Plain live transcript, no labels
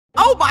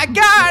my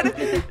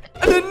God!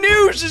 The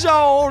news is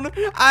on.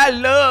 I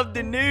love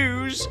the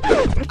news.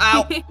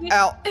 Ow,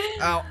 ow,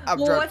 ow. I'm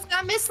Well, drunk. what's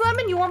that, Miss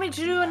Lemon? You want me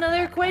to do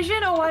another equation?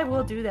 Oh, I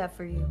will do that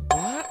for you.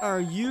 What are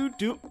you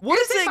doing? What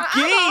is My that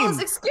eyeballs.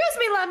 game? Excuse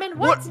me, Lemon.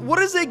 What? What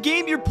is that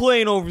game you're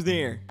playing over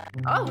there?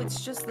 Oh,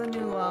 it's just the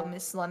new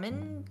Miss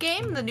Lemon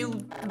game, the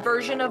new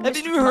version of Have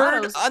Mr. you heard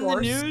Tomato's on the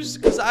course. news?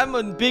 Because I'm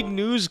a big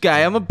news guy.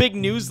 I'm a big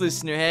news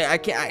listener. Hey,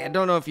 I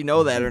don't know if you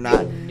know that or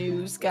not.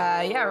 News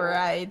guy, yeah,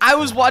 right. I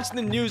was watching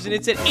the news and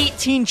it said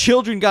 18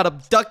 children got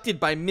abducted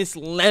by Miss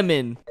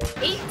Lemon.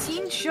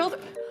 18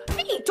 children.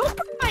 Hey, don't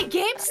break my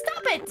game.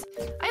 Stop it.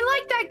 I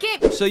like that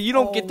game. So you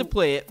don't get to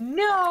play it.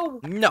 No.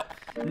 No.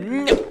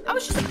 No. I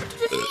was just about to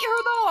defeat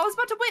her, though. I was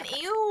about to win.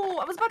 Ew.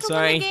 I was about to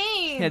Sorry. win the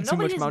game. Had too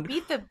Nobody much has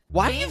beat the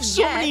Why do you game have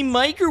so yet. many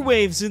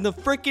microwaves in the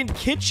freaking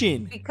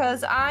kitchen?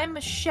 Because I'm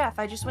a chef.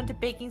 I just went to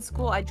baking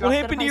school. I dropped What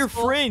out happened of to high your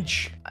school.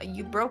 fridge?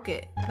 You broke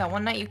it. That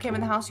one night you came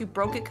in the house, you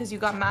broke it because you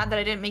got mad that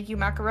I didn't make you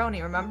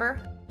macaroni, remember?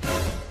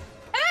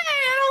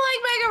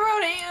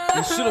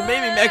 You should have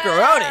made me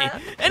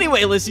macaroni.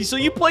 Anyway, Lissy, so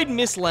you played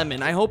Miss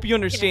Lemon. I hope you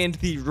understand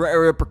the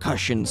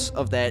repercussions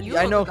of that. You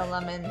I look know like a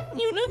lemon.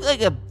 you look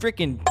like a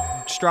freaking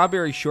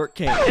strawberry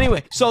shortcake.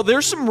 Anyway, so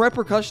there's some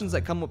repercussions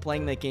that come with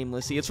playing that game,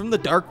 Lissy. It's from the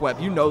dark web.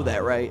 You know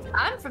that, right?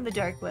 I'm from the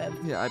dark web.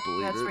 Yeah, I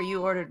believe That's it. where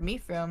you ordered me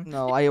from.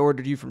 No, I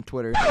ordered you from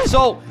Twitter.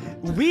 So,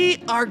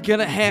 we are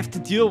gonna have to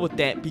deal with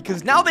that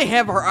because now they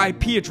have our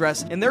IP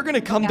address and they're gonna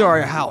come to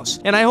our house.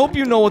 And I hope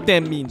you know what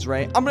that means,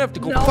 right? I'm gonna have to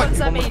go No, fight what's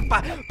that you. mean?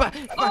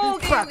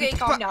 Okay,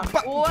 calm down.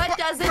 What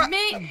does it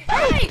mean?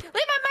 Hey, leave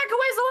my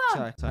microwaves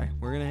alone. Sorry.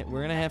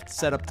 We're gonna have to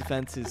set up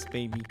defenses,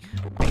 baby.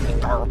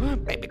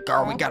 Baby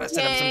girl, we gotta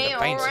set up some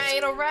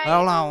defenses. All right.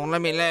 Hold on,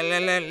 let me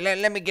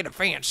get a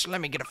fence.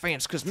 Let me get a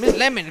fence, cause Miss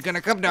Lemon's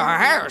gonna come to our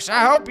house.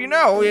 I hope you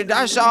know.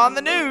 I saw on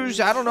the news.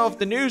 I don't know if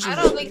the news is. I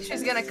don't think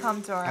she's gonna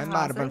come to our house.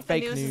 might have been I think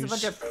fake the news is a news.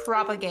 bunch of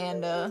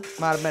propaganda.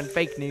 Might have been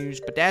fake news,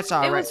 but that's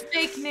all It right. was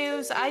fake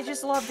news. I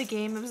just love the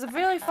game. It was a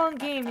really fun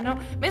game, you know.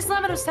 Miss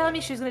Lemon was telling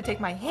me she was gonna take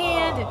my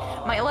hand and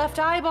my left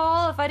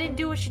eyeball if I didn't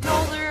do what she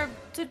told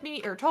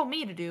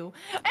me to do.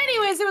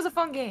 Anyways, it was a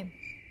fun game.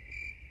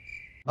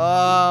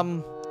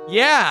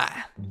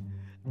 Yeah.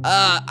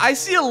 I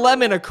see a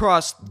lemon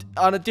across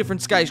on a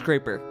different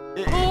skyscraper.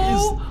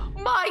 Oh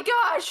my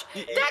gosh!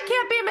 That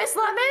can't be Miss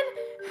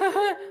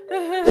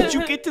Lemon! Did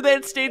you get to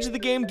that stage of the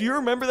game? Do you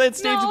remember that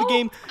stage of the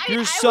game? I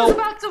was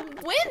about to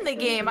win the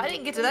game. I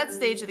didn't get to that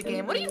stage of the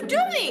game. What are you doing?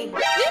 Leave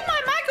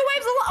my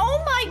microwaves alone.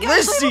 Oh my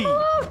gosh!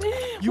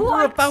 Lissy, you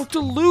were about to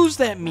lose,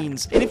 that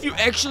means. And if you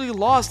actually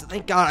lost,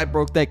 thank God I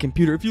broke that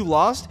computer. If you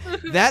lost,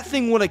 that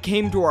thing would have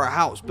came to our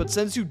house. But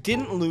since you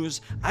didn't lose,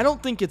 I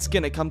don't think it's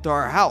gonna come to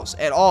our house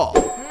at all.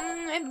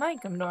 It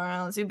might come to our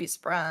house. You'd be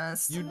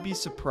surprised. You'd be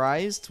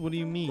surprised? What do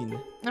you mean?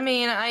 I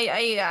mean,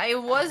 I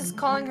was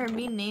calling her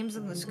mean names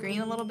on the screen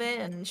a little bit,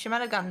 and she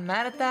might have gotten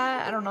mad at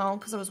that. I don't know,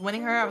 because I was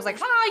winning her. I was like,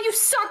 you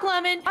suck,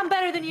 Lemon. I'm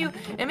better than you.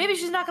 And maybe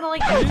she's not gonna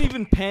like You that. didn't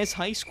even pass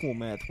high school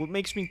math. What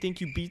makes me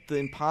think you beat the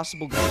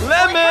impossible I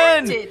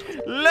Lemon! hacked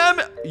it.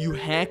 Lemon! You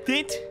hacked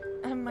it?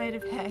 I might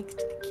have hacked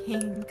the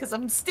game because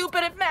I'm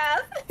stupid at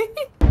math.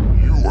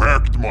 You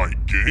hacked my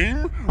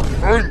game?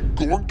 I'm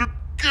going to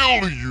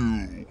kill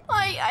you!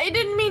 I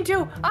didn't mean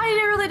to. I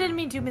really didn't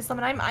mean to, Miss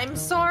Lemon. I'm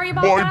sorry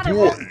about My that.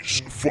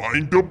 boys,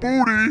 find the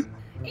booty!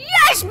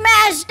 Yes,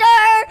 master!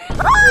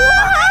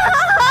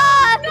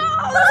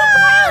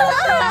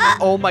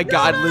 Oh my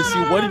God, Lissy,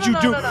 what did you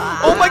do? no.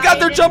 Oh my God, I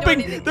they're didn't do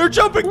jumping! anything. They're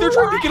jumping! They're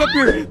trying to get up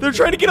here! They're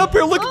trying to get up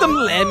here! Look at them!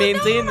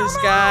 Lemons in the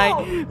sky!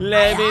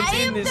 Lemons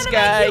in the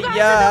sky!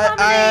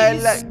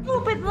 Yeah,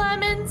 Stupid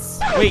lemons.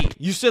 Wait,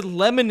 you said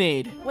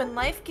lemonade. When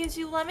life gives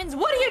you lemons,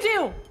 what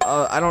do?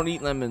 I don't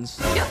eat lemons.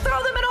 You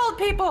throw them at old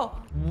people.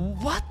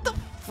 What the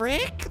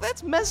frick?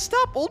 That's messed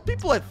up. Old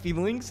people have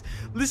feelings.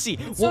 Lissy,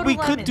 So what do we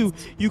could do,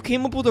 lemons. you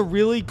came up with a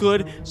really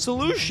good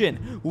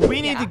solution.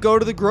 We need Yeah. to go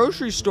to the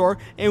grocery store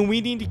and we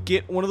need to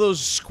get one of those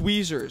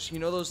squeezers. You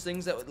know those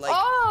things that would like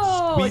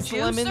squeeze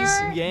juicer? lemons?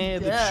 Yeah,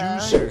 the Yeah,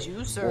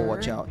 juicer. Oh,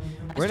 watch out.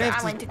 We're gonna I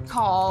have like to to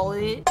call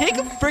it. take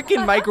a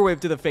freaking microwave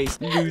to the face.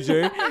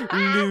 Loser.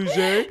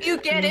 Loser. You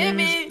get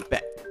it,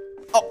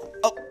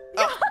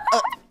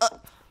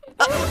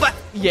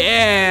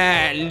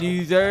 Yeah,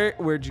 loser.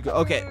 Where'd you go?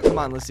 Okay, come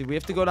on, Lissy. We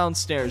have to go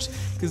downstairs.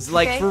 Because,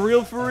 like, Okay. for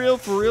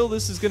real,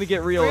 this is going to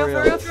get real. For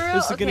real? This is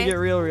going to Okay. get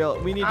real.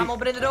 We need I'm to...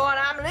 opening the door and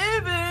I'm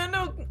leaving.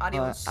 Oh,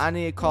 adios. I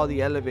need to call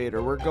the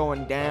elevator. We're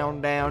going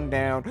down.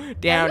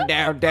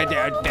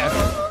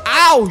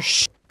 Ow!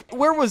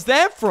 Where was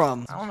that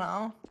from? I don't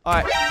know. All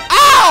right.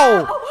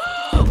 Ow!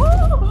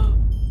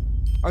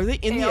 Are they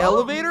in the Ew.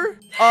 elevator?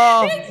 It's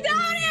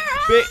down here.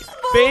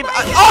 Babe,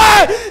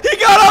 he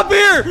got up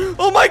here!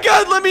 Oh my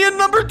God, let me in,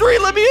 number 3,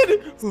 let me in!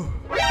 He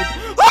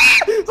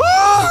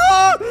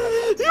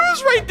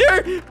was right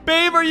there!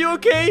 Babe, are you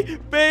okay?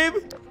 Babe!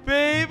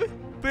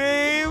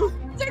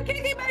 They're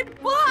kicking my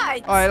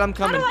butt. All right, I'm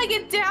coming. How do I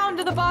get down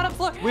to the bottom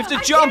floor? We have to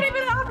I jump! can't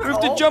even We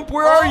have to jump,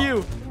 where are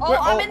you? Oh,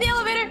 I'm in the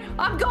elevator.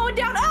 I'm going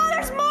down. Oh,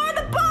 there's more on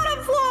the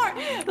bottom floor.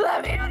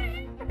 Let me out of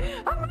here.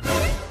 I'm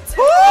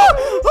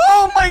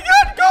Oh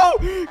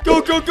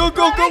Go, go, go,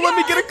 go, go. Let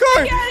me get a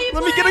car.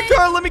 Let me get a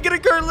car. Let me get a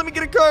car. Let me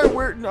get a car.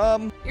 Where,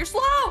 You're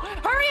slow.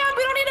 Hurry up.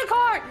 We don't need a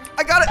car.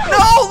 I got it.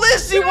 No,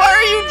 Lizzie, why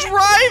are you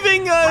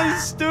driving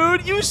us,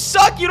 dude? You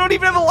suck. You don't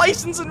even have a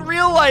license in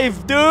real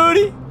life,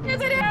 dude. Yes,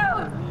 I do.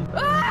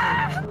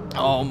 Ah!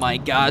 Oh my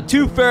God,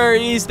 two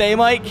furries. They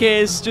might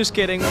kiss. Just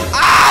kidding.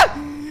 Ah!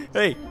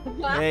 Hey,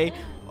 hey.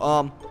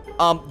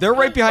 They're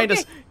right behind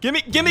us.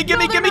 Gimme. Get in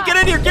here. Get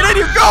in here.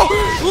 Go,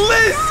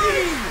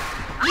 Lizzie.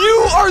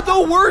 You are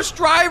the worst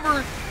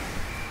driver.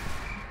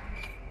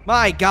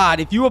 My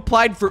God, if you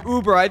applied for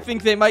Uber, I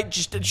think they might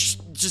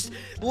just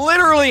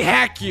literally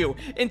hack you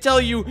and tell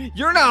you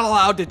you're not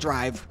allowed to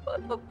drive.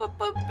 But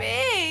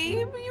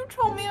babe, you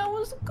told me I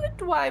was a good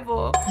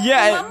driver.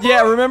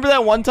 Yeah, remember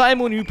that one time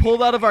when you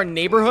pulled out of our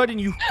neighborhood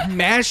and you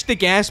mashed the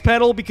gas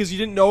pedal because you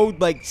didn't know,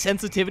 like,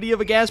 sensitivity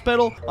of a gas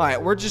pedal? All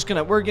right, we're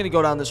gonna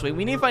go down this way.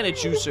 We need to find a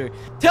juicer.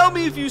 Tell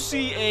me if you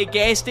see a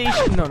gas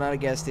station. No, not a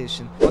gas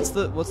station. What's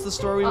the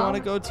store we want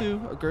to go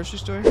to? A grocery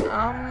store?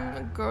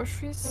 A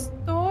grocery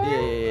store?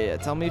 Yeah.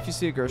 Tell me if you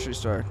see a grocery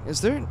store. Is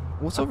there?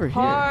 What's over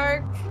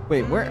Park. here?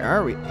 Wait, where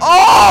are we?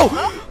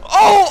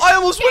 Oh! I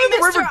almost went in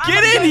the river.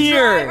 Get in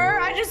here! Driver.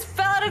 I just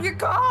fell out of your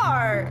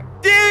car.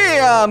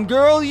 Damn,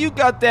 girl, you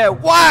got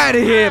that wide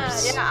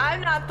hips. Yeah,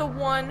 I'm not the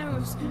one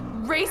who's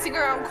racing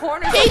around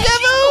corners.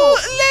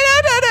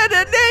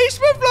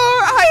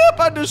 High up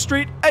on the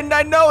street, and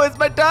I know it's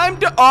my time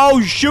to.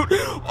 Oh shoot!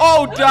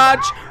 Oh,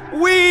 dodge!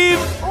 Weave!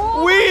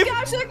 My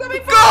gosh, they're coming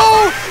Go!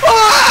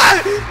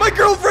 Ah! My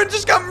girlfriend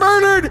just got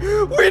murdered!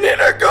 We need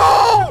to go!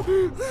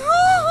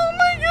 Oh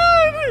my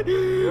God!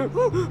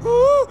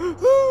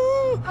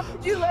 How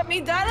would you let me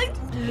die? Like,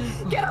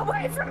 get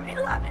away from me,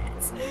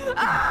 Lemons!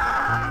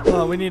 Ah!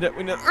 Oh, we need it.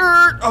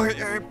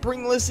 Okay,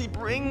 bring Lissy.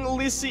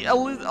 Lissy.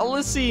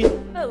 Lissy.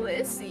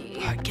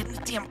 Get in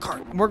the damn car.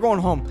 We're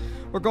going home.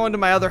 We're going to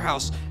my other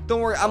house.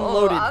 Don't worry, I'm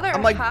loaded.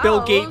 I'm like house? Bill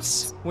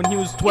Gates when he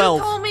was 12.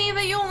 You told me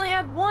that you only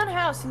had one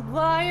house, you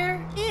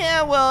liar.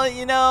 Yeah, well,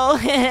 you know,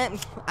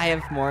 I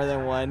have more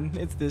than one.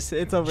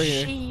 It's over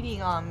here.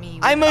 Cheating on me.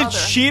 I'm a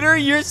cheater?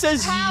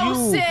 Says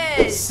houses.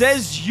 you.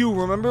 Says you.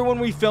 Remember when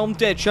we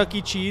filmed at Chuck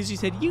E. Cheese? You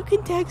said, you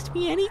can text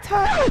me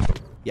anytime.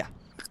 Yeah.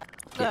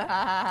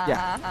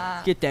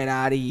 Get that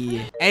out of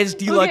here. As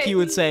D-Lucky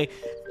would say,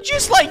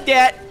 just like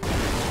that.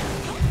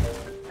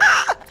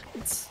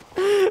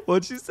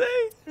 What'd you say?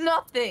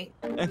 Nothing.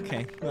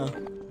 Okay, well,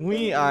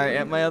 we are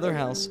at my other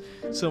house,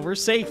 so we're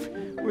safe.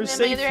 We're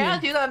safe here. here.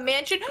 You got a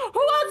mansion? Who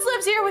else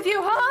lives here with you,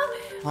 huh?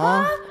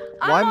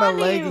 Why am I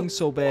lagging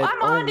so bad?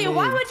 I'm on to you.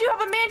 Why would you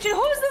have a mansion?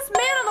 Who's this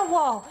man on the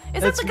wall?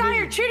 Is that the guy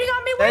you're cheating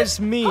on me with? That's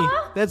me.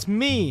 Huh? That's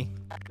me.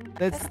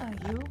 That's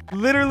not you.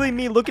 Literally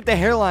me. Look at the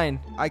hairline.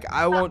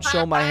 I won't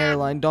show my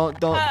hairline. Don't.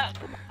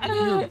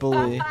 You're a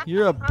bully.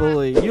 You're a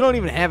bully. You don't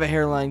even have a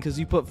hairline because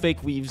you put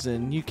fake weaves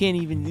in. You can't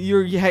even.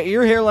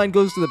 Your hairline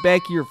goes to the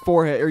back of your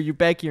forehead or your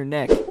back of your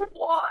neck.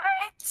 What?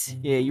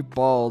 Yeah, you're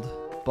bald.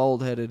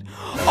 Bald-headed.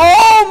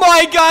 Oh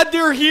my God,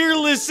 they're here,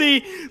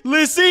 Lissy.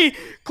 Lissy,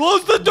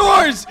 close the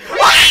doors.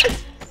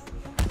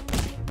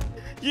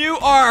 You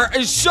are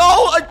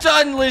so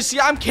done,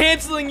 Lissy. I'm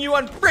canceling you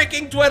on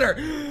freaking Twitter.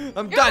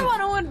 I'm done. You're the one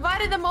who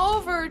invited them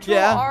over to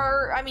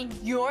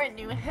your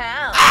new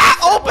house.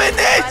 Ah, open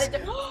this!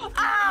 They're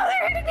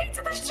heading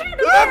into the shooting.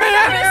 Let me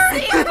in here.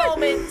 See a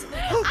moment.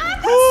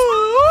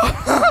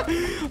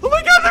 Oh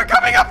my God, they're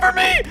coming up for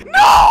me!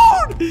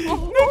 No!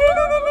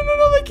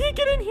 No, they can't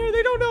get in here.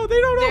 They don't know.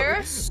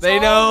 They're so they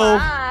know.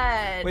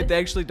 bad. Wait, they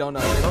actually don't know.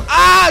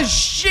 Ah,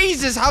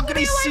 Jesus! How can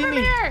he see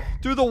me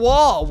through the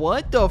wall?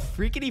 What the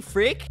freakity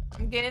frick?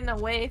 I'm getting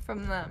away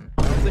from them.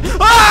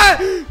 Ah!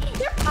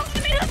 They're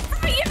coming in the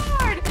front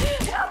yard.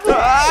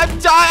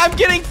 I'm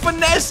getting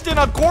finessed in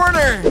a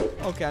corner.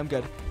 Okay, I'm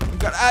good.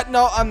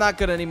 No, I'm not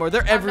good anymore.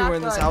 They're everywhere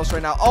in this house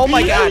right now. Oh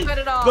my God,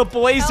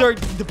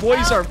 the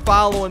boys are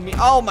following me.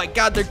 Oh my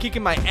God, they're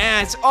kicking my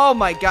ass. Oh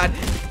my God.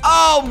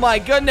 Oh my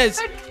goodness.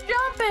 They're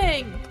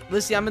jumping.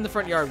 Lissy, I'm in the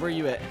front yard. Where are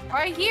you at?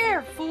 Right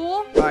here,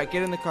 fool. All right,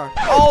 get in the car.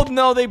 Oh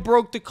no, they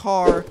broke the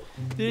car.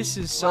 This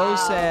is so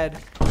sad.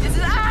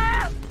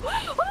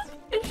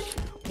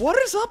 What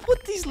is up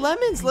with these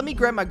lemons? Let me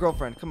grab my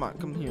girlfriend.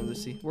 Come here,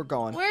 Lissy. We're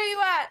going. Where are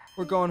you at?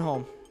 We're going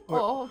home.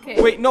 Oh, okay.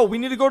 Wait, no, we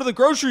need to go to the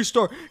grocery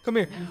store. Come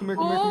here.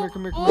 Oh,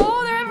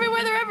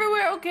 they're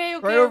everywhere. Okay.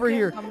 Right over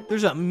here.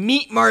 There's a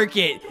meat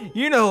market.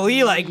 You know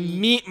we like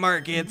meat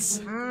markets.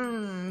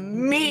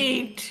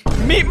 Meat.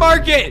 Meat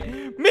market.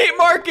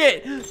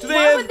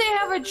 Why would they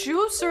have a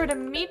juicer at a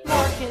meat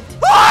market?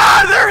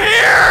 Ah, they're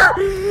here.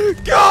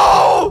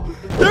 Go.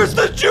 There's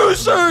the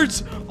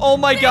juicers. Oh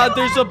my God,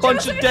 there's a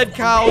bunch of dead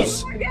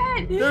cows.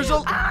 I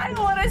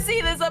don't want to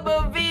see this. I'm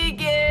a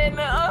vegan.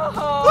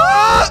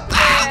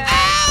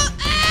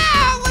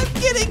 I'm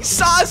getting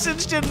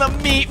sausaged in the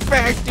meat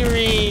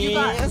factory. You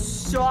got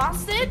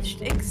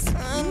sausaged?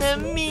 In the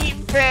meat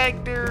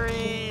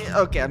factory.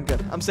 Okay, I'm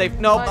good. I'm safe.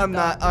 Nope, I'm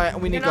not. All right,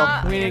 we need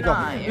to go.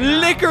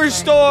 Liquor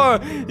store.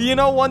 You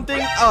know one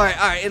thing? All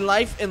right. In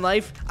life,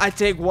 I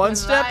take one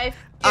step.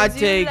 I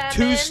take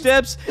 2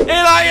 steps, and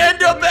I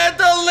end up at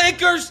the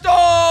liquor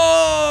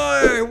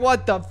store.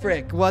 What the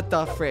frick? What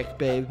the frick,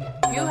 babe?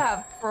 You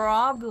have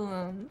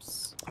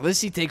problems.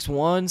 Lissy takes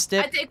one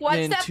step. I take one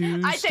then step.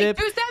 I take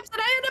 2 steps,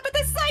 and I end up at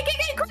the psychic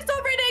and crystal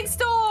reading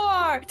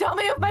store. Tell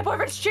me if my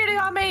boyfriend's cheating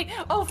on me.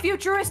 Oh,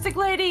 futuristic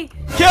lady.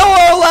 Kill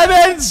her,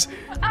 Lemons!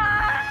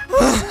 Ah!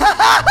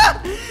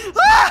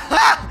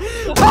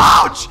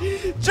 Ouch!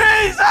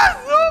 Jesus!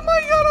 Oh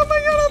my god! Oh my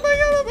god! Oh my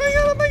god! Oh my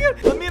god! Oh my god!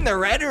 Let me in the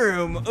red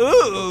room.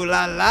 Ooh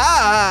la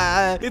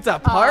la! It's a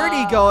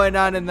party going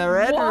on in the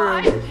red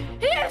What? room.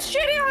 He is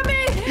cheating on me.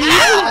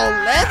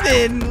 Ow,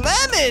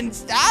 Lemon!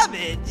 Stop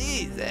it!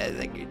 Jesus!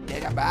 I could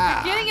take a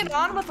bath. Getting it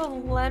on with a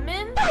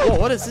lemon? Whoa,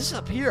 what is this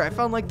up here? I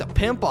found like the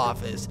pimp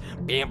office.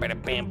 Bam, bada,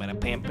 bam, bada,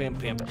 bam, bam,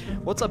 bam.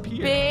 What's up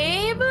here?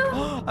 Babe?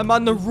 I'm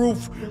on the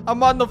roof.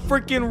 I'm on the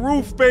freaking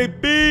roof,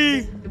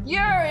 baby.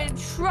 You're in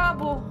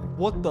trouble.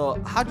 What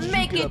the? How did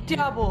Make you get it up here?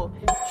 double.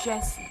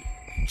 Jesse.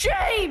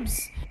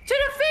 James! To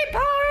defeat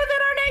power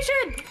within our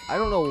nation! I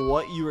don't know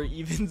what you are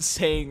even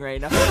saying right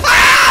now.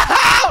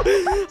 Die,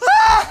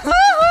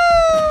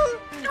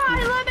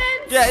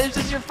 lemons! Yeah, this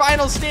is your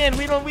final stand.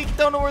 We don't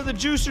know where the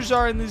juicers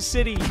are in this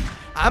city.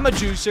 I'm a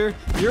juicer.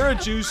 You're a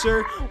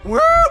juicer.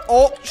 Where?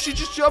 Oh, she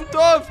just jumped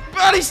off.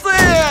 Body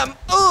slam.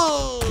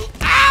 Oh.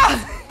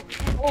 Ah.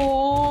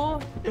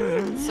 Oh.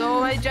 So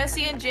my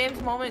Jesse and James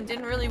moment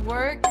didn't really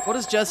work. What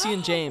is Jesse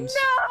and James?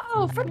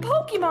 No, for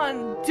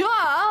Pokemon. Duh.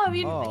 I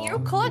mean, Oh. you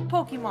collect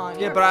Pokemon.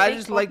 Yeah, You're but a I big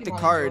just like the Pokemon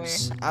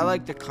cards. enjoyer. I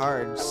like the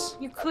cards.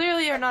 You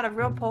clearly are not a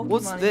real Pokemon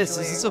What's this?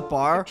 enjoyer. Is this a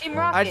bar? Team I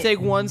Rocket.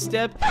 take one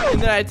step, and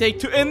then I take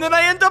two, and then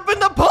I end up in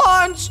the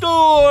pawn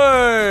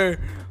store.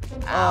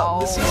 Ow.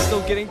 Lissy's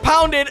still getting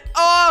pounded.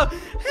 Help me!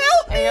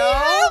 Ayo.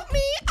 Help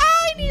me!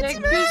 I need Take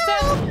some 2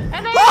 steps, help.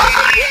 and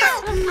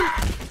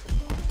I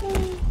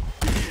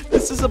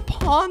This is a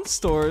pawn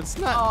store. It's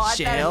Oh, not I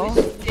jail. thought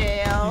it was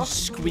jail. You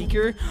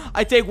squeaker.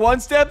 I take 1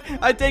 step,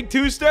 I take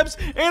 2 steps,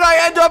 and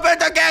I end up at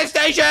the gas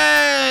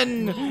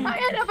station! I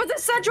end up at the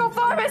Central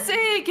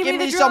Pharmacy. Give Give me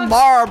me the some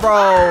drugs.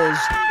 Marlboros!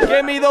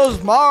 Give me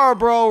those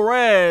Marlboro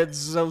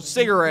Reds, those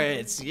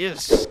cigarettes,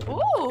 yes.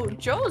 Ooh,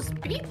 Joe's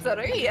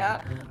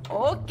Pizzeria.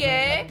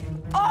 Okay.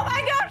 Oh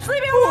my gosh,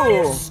 leave me alone,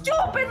 you Ooh.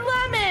 stupid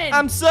lemon!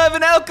 I'm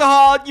serving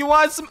alcohol. You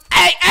want some?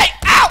 Hey,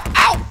 ow,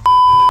 ow,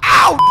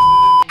 ow,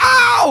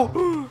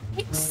 ow!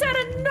 You said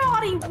a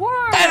naughty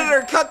word!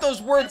 Editor, cut those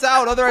words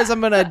out, otherwise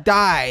I'm gonna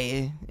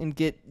die and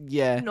get,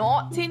 yeah.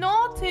 Naughty,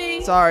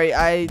 naughty. Sorry,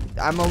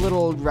 I'm a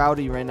little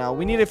rowdy right now.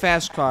 We need a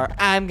fast car.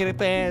 I'm gonna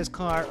fast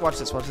car. Watch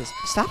this, watch this.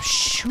 Stop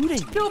shooting.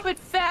 Stupid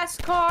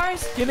fast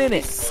cars. Get in They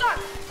it. suck.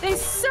 They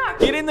suck.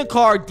 Get in the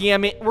car,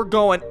 damn it. We're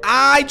going.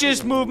 I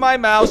just moved my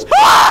mouse.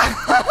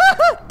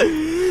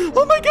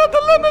 Oh my god, the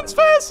lemon's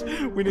fast.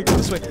 We need to go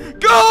this way.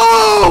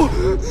 Go!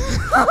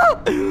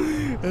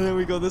 And then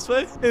we go this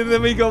way. And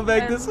then we go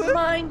back this way.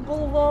 Mind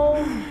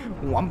blown.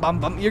 Wum, bum,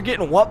 bum. You're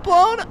getting what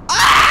blown?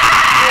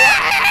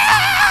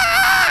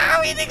 Ah!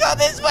 We need to go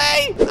this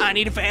way. I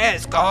need a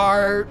fast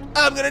car.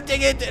 I'm gonna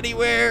take it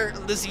anywhere.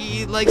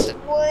 Lizzie likes it.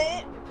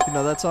 What? You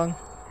know that song?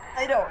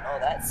 I don't know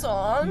that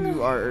song.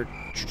 You are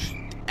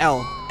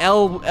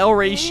L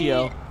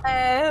ratio.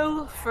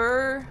 L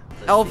for...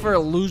 L for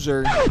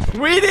loser.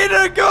 We need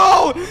to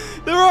go.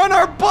 They're on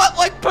our butt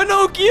like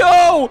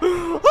Pinocchio.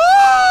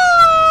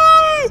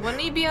 Ah!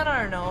 Wouldn't he be on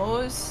our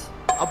nose?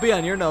 I'll be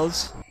on your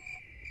nose.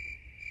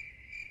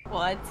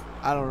 What?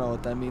 I don't know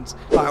what that means.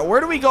 All right, where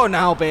do we go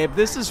now, babe?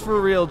 This is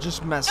for real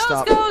just messed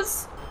up.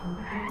 Goes.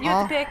 You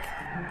have to pick.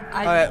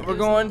 All right, we're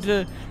going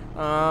to.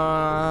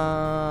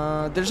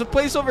 There's a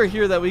place over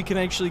here that we can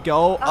actually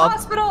go. The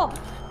hospital.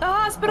 The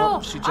hospital.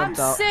 Oh, she jumped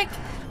I'm out. sick.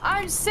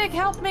 I'm sick.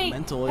 Help me.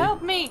 Mentally.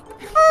 Help me.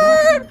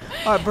 All right,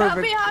 Help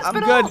perfect. me, I'm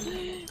hospital.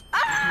 good.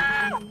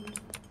 Ah!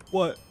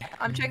 What?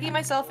 I'm checking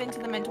myself into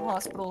the mental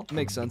hospital.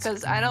 Makes sense.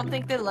 Because I don't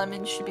think that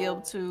lemons should be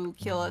able to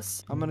kill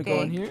us. I'm gonna go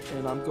Okay. in here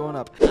and I'm going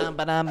up.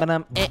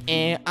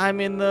 I'm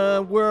in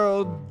the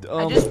world.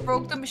 I just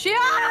broke the machine.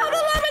 Oh,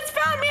 the lemons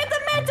found me at the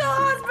mental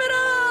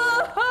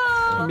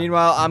hospital.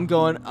 Meanwhile, I'm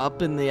going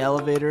up in the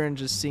elevator and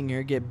just seeing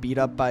her get beat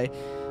up by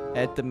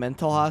at the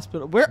mental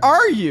hospital. Where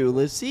are you,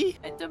 Lissy?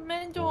 At the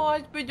mental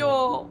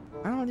hospital.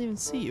 I don't even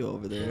see you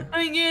over there.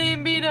 I'm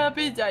getting beat up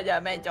inside the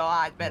mental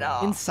hospital.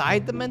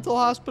 Inside the mental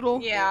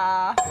hospital?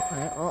 Yeah.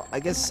 Alright, well, I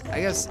guess,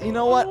 you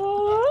know what?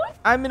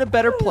 I'm in a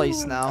better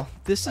place now.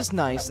 This is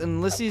nice.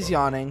 And Lissy's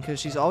yawning because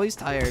she's always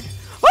tired.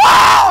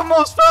 Ah!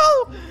 Almost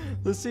fell!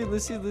 Lissy,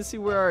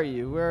 where are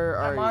you? Where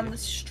are I'm you? on the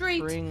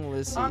street. Bring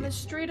Lissy. On the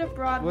street of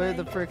Broadway. Where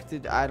the frick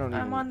did I don't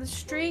even. I'm on the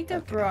street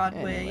of Okay,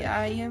 Broadway. anyway.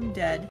 I am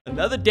dead.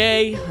 Another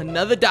day,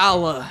 another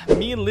dollar.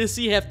 Me and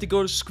Lissy have to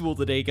go to school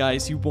today,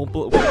 guys. You won't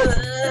believe.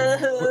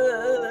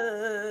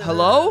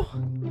 Hello?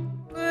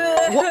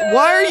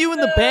 Why are you in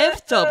the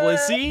bathtub,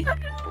 Lissy?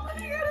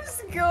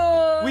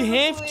 Go. We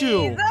have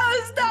to. No,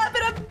 stop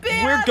it. I'm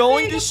bad. We're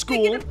going to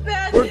school.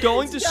 We're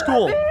going to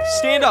school.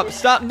 Stand up.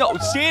 Stop. No,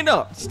 stand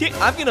up.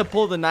 I'm gonna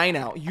pull the 9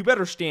 out. You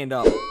better stand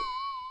up.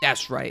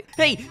 That's right.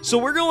 Hey, so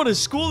we're going to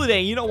school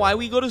today. You know why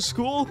we go to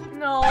school?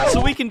 No. So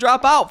we can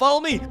drop out.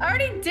 Follow me. I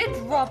already did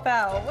drop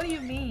out. What do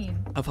you mean?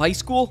 of high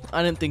school?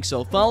 I didn't think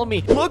so. Follow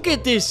me. Look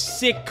at this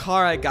sick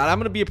car I got. I'm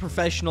gonna be a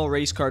professional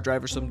race car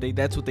driver someday.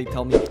 That's what they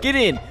tell me. Get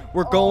in.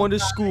 We're going to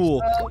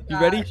school. You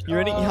ready? You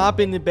ready? Hop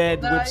in the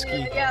bed,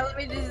 Whipski. Yeah, let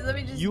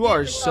me just. You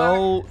are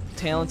so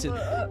talented.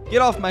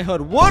 Get off my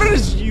hood. What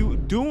is you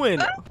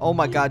doing? Oh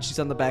my God, she's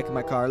on the back of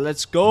my car.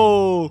 Let's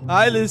go.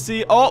 Hi,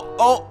 Lissy.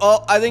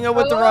 Oh, I think I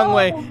went the wrong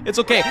way. It's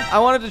okay. I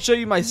wanted to show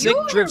you my sick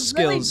drift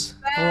skills.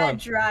 Bad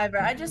driver.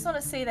 I just want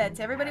to say that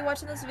to everybody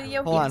watching this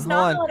video. He does Hold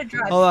not on. know how to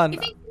drive. Hold on.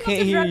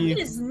 Can't hear you.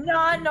 He does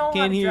not know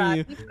how to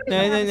drive.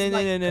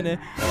 No.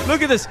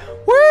 Look at this.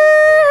 Woo!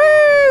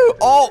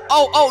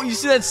 Oh, you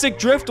see that sick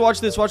drift? Watch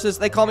this.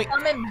 They call me.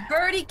 Comment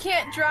Birdie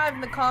can't drive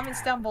in the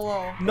comments down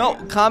below. No,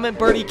 comment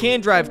Birdie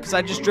can drive because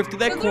I just drifted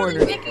that corner.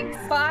 You're making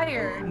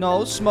fire.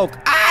 No, smoke.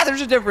 Ah,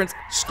 there's a difference.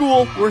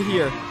 School, we're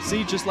here.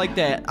 See, just like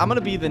that. I'm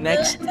gonna be the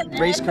next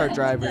race car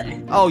driver.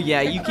 Oh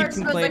yeah, you keep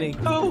complaining.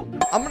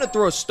 I'm gonna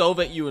throw a stove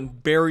at you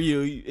and bury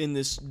you in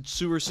this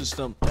sewer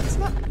system. That's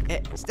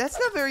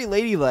not very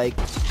ladylike.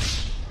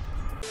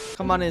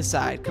 Come on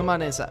inside.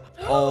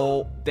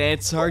 Oh,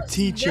 that's our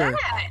teacher.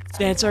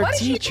 That's our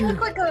teacher.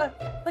 Why does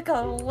she look like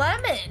a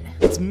lemon?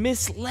 It's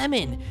Miss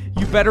Lemon.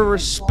 You better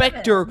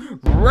respect her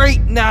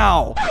right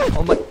now.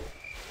 Oh my.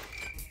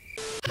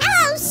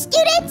 Hello,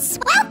 students!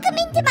 Welcome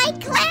into my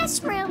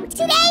classroom.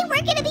 Today,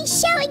 we're gonna be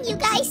showing you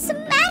guys some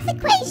math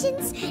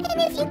equations,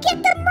 and if you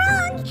get them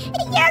wrong,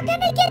 you're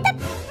gonna get the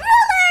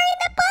ruler in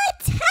the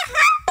butt.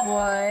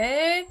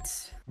 What?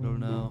 I don't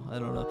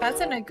know. That's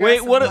an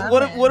aggressive Wait, what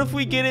lemon. if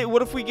we get it?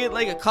 What if we get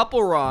like a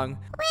couple wrong?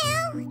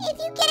 Well, if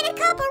you get a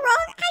couple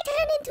wrong, I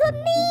turn into a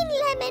mean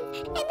lemon.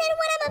 And then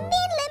when I'm a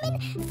mean lemon,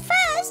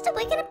 first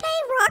we're gonna play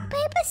rock,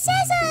 paper,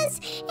 scissors.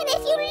 And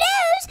if you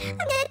lose, I'm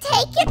gonna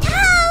take your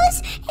toes.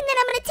 And then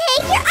I'm gonna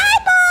take your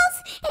eyeballs.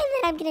 And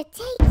then I'm gonna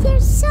take your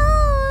soul.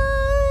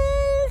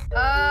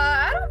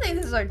 I don't think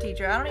this is our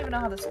teacher. I don't even know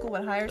how the school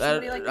would hire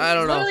somebody like this. I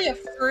don't know. It's literally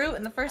a fruit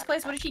in the first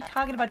place. What is she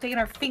talking about taking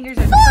our fingers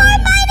and 4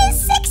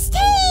 minus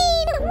 16.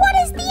 What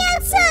is the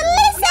answer,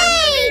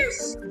 Lizzie?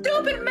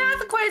 Stupid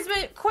math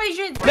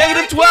equation.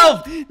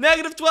 -12.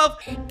 -12.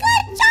 Good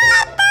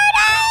job,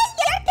 Birdie!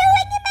 You're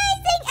doing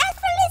amazing! As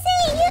for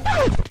Lizzie,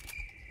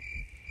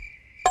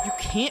 You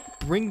can't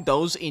bring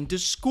those into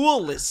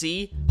school,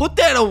 Lissy. Put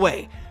that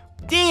away.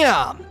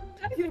 Damn.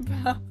 Matt,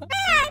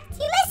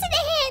 you listen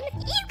to him.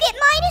 You get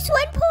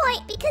 -1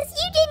 point because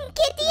you didn't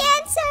get the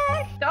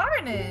answer.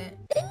 Darn it.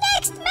 The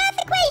next math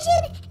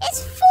equation is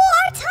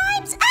 4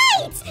 times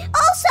 8.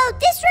 Also,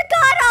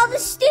 disregard all the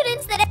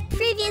students that have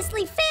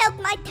previously failed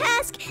my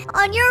task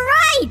on your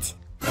right.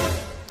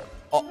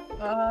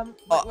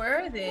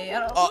 Where are they? I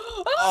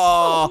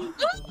don't.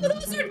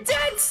 Those are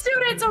dead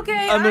students.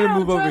 Okay. I'm gonna I don't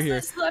move over trust here.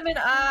 This lemon.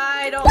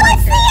 I don't. What's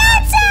like the her.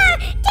 answer?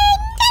 Ding,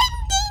 ding,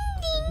 ding,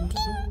 ding,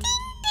 ding,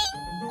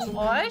 ding, ding.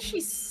 Why is she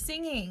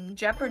singing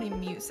Jeopardy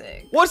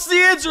music? What's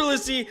the answer,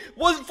 Lissy?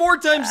 What's 4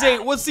 times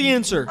 8? What's the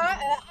answer? I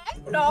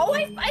don't know.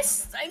 I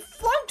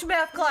flunked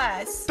math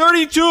class.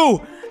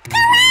 32.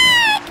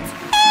 Correct!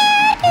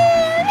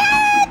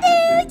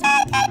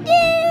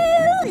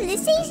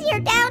 Lizzie, you're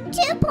down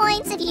 2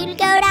 points. If you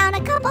go down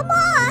a couple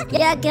more,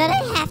 you're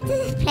gonna have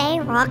to play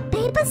rock,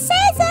 paper,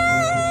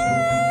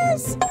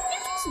 scissors. Can you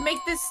just make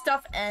this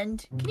stuff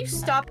end? Can you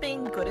stop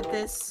being good at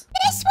this?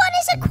 This one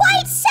is a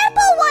quite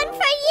simple one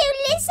for you,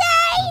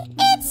 Lizzie.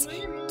 It's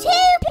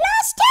 2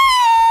 plus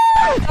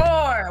 2.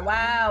 4.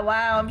 Wow.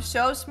 I'm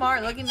so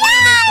smart. Look at me, Yay,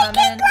 Miss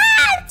Lemon.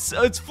 congrats!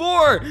 It's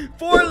 4.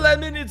 4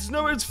 lemon. It's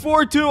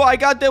 4 too. I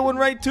got that one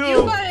right too.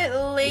 You got it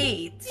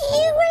late.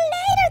 You were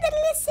later than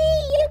Lizzie.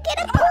 You get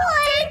a point.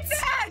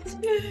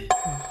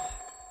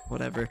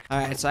 Whatever. All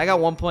right, so I got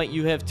 1 point.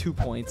 You have 2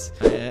 points.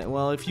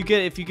 Well, if you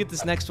get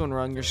this next one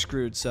wrong, you're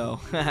screwed. So.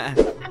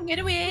 I'm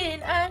gonna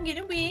win.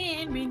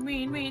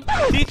 Win.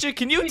 Teacher,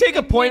 can you take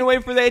a point away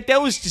for that?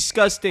 That was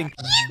disgusting.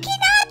 You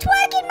cannot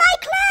work in my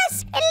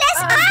class unless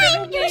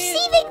I'm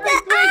receiving the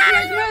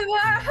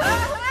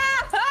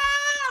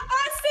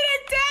Busted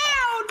it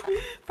down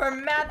for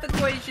math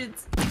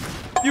equations.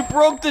 You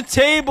broke the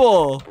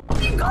table.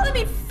 You calling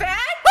me fat?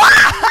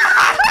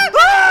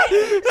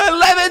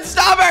 Lemon,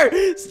 stop her!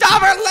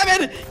 Stop her,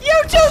 Lemon!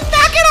 You two,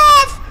 knock it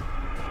off!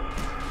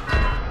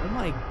 Oh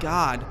my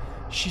God.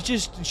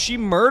 She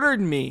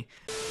murdered me.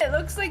 It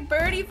looks like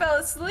Birdie fell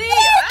asleep.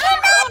 You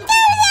cannot do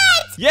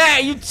that! Yeah,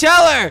 you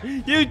tell her!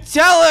 You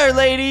tell her,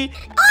 lady!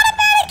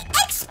 Automatic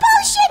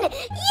expulsion!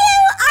 You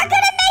are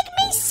gonna make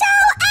me so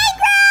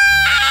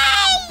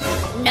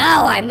angry!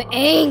 Now I'm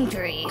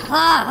angry.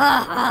 Ha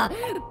ha ha.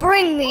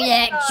 Bring me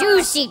that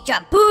juicy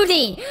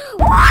jabooty.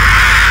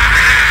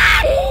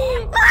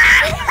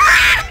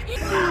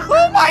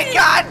 Oh my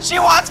God, she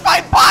wants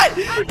my butt!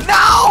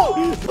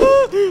 No!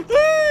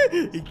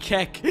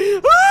 Keck.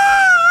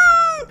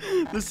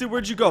 Let's see,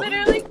 where'd you go?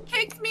 Literally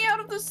kicked me out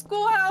of the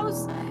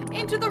schoolhouse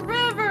into the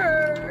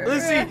river.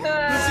 Lizzie,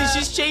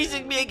 she's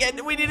chasing me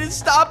again. We need to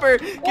stop her.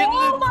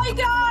 Oh my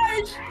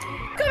gosh!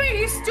 Come here,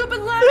 you stupid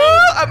lemon!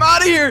 I'm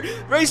out of here.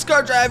 Race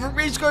car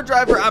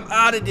driver, I'm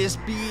out of this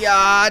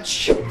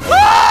biatch.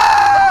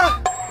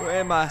 Where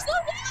am I?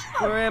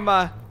 Where am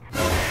I?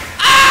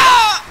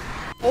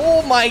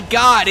 my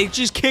God, it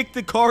just kicked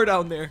the car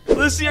down there.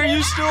 Lissy, are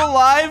you still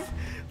alive?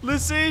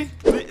 Lissy?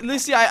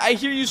 Lissy, I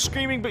hear you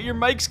screaming, but your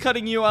mic's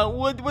cutting you out.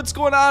 What's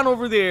going on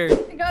over there?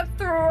 I got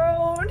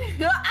thrown.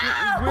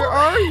 Ow! Where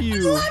are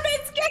you?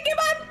 Lemon's kicking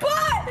my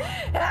butt.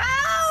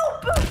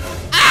 Help!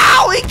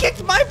 Ow, he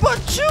kicked my butt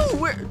too.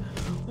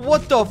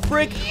 What the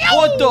frick?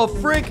 What the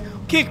frick?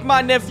 Kick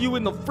my nephew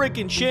in the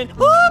frickin' shin.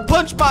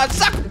 Punch my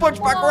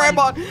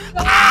grandma.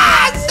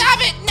 Stop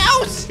it.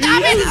 No,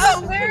 stop it.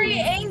 I'm a very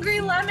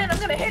angry Lemon. I'm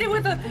gonna hit it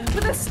with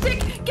a stick.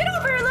 Get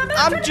over here, Lemon.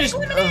 I'm trying to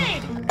make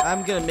lemonade.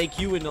 I'm gonna make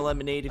you into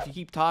lemonade if you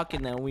keep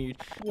talking that weird.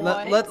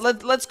 What?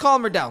 Let's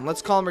calm her down.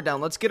 Let's calm her down.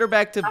 Let's get her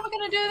back to. How am I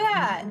gonna do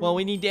that? Well,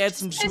 we need to add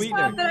some It's sweetener.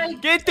 not that I-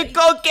 Get the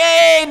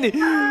cocaine.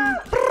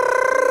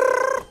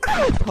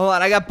 Hold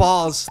on, I got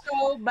balls.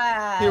 So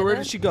bad. Here, where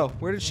did she go?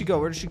 Where did she go?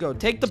 Where did she go?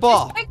 Take the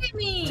ball. She's kicking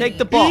me. Take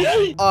the ball.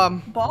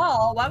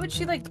 Ball? Why would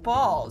she like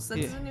balls? That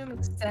Yeah. doesn't even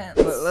make sense.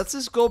 Let's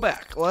just go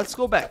back. Let's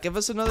go back. Give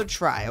us another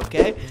try,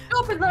 okay?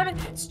 Stupid Lemon.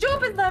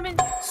 Stupid Lemon.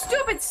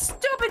 Stupid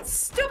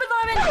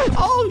Lemon.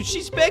 Oh,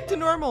 she's back to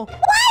normal. Why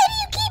do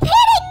you keep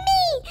hitting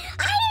me?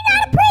 I do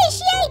not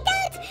appreciate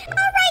that.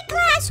 All right,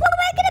 class, what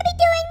we're going to be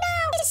doing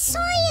now is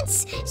science.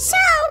 So,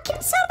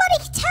 can somebody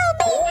tell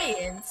me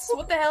Science?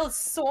 What the hell is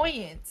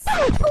science?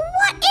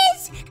 what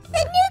is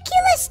the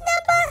nucleus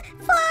number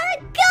for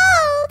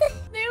gold?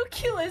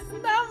 Nucleus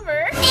number?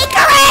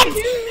 Incorrect!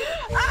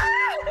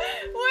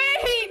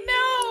 Wait,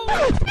 no!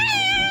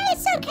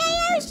 It's okay,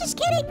 I was just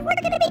kidding. We're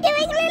going to be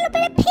doing a little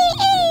bit of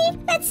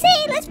PE. Let's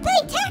see, let's play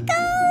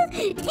tackle.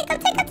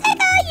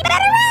 Tackle, you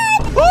better run!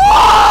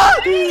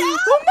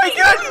 Oh my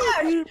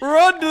God!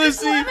 Run,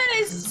 This Lissy! lemon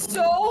is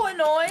so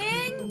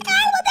annoying.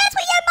 Well, that's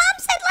what your mom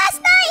said last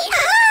night.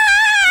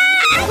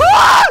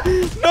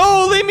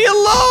 No, leave me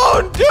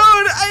alone, dude!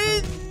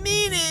 I didn't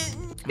mean it.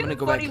 I'm gonna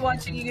go back. Funny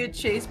watching you get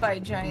chased by a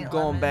giant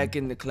Going lemon. back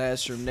in the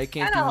classroom. They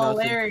can't do Kinda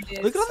nothing. hilarious.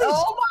 Look at all these.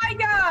 Oh my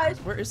gosh!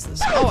 Where is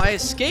this? Oh, I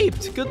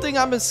escaped. Good thing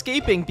I'm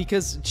escaping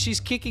because she's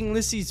kicking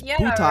Lissy's Yeah,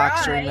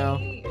 buttocks right now.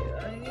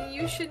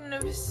 You shouldn't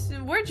have.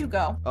 Where'd you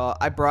go?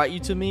 I brought you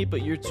to me,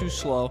 but you're too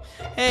slow.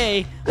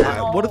 Hey,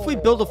 what if we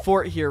build a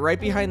fort here right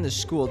behind the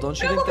school? Don't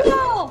you Build think a that?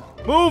 wall!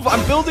 Move!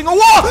 I'm building a wall!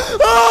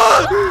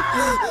 Ah!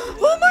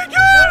 Oh my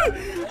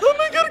God! Oh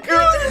my God,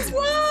 girl!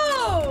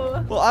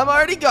 Whoa! Well, I'm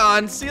already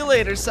gone. See you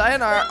later.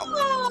 Sayonara.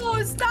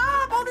 No!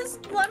 Stop! All this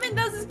lemon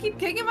does is keep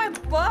kicking my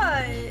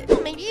butt.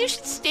 Well, maybe you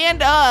should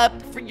stand up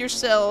for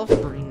yourself.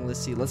 Bring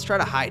Lissy. Let's try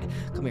to hide.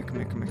 Come here.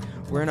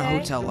 We're in a Okay.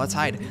 hotel. Let's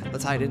hide.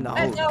 Let's hide in the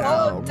At the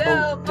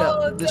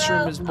hotel. This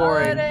room is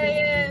boring.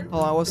 Holiday Inn.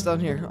 Hold on, what's down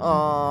here?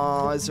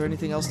 Oh, is there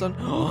anything else done?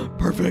 Oh,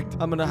 perfect.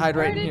 I'm gonna hide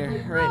right in Where did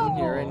here. you Right in go?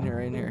 here, right in here,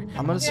 right in here.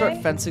 I'm gonna start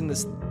Okay. fencing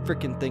this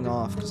freaking thing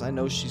off because I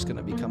know she's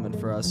gonna be coming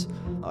for us.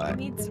 All We right.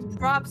 need some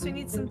props. We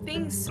need some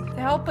things to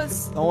help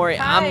us. Don't worry,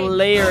 hide. I'm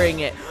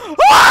layering it.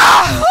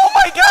 Ah! Oh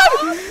my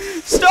God!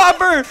 Stop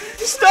her!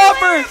 Stop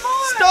her! Layer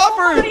more! Stop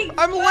Oh her! my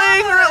I'm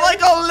laying her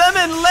like a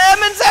lemon.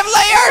 Lemons have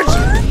layers!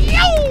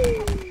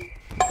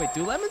 Wait,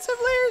 do lemons have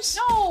layers?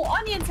 No,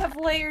 onions have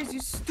layers.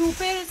 You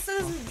stupid. It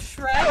says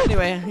Shrek.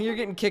 Anyway, you're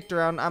getting kicked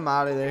around. I'm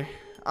out of there.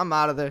 All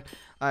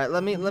right,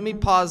 let me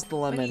pause the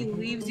When he lemon.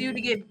 leaves you to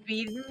get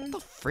beaten. What the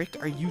frick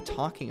are you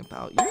talking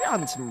about? You're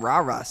on some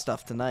rah-rah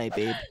stuff tonight,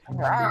 babe.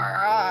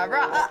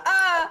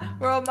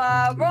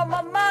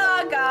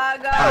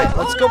 Alright,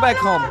 let's go back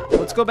home.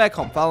 Let's go back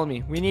home. Follow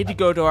me. We need to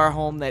go to our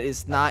home that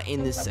is not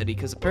in this city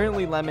because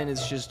apparently Lemon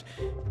is just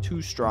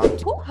too strong.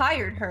 Who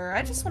hired her?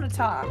 I just want to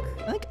talk.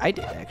 I think I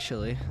did,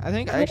 actually. I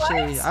think What?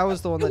 I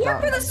was the one You that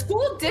work for got the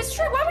school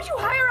district? Why would you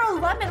hire a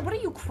lemon? What are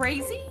you,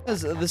 crazy?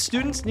 because the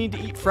students need to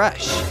eat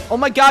fresh. Oh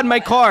my God, my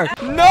car.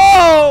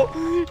 No!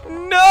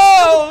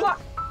 No!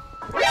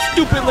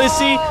 Stupid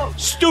Lissy!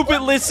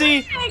 Stupid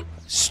Lissy!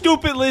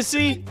 Stupid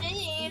Lissy!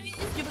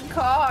 Stupid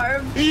car.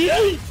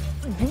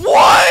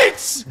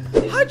 What?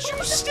 How'd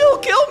you still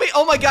kill me?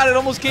 Oh my God, it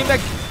almost came back.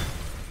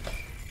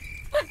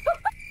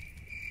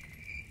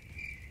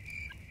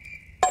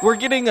 We're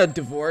getting a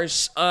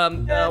divorce.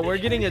 We're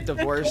getting a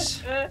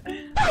divorce.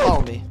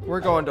 Follow me.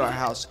 We're going to our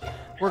house.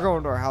 We're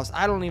going to our house.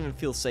 I don't even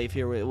feel safe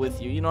here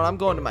with you. You know what? I'm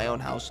going to my own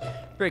house.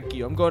 Frick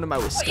you. I'm going to my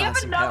You have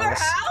Wisconsin another palace.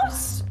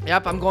 house?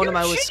 Yep, I'm going to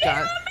my You're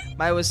shitting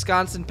on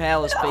Wisconsin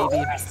palace,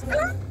 baby.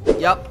 No.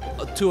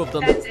 Yep, 2 of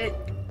them. That's it.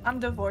 I'm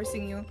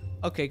divorcing you.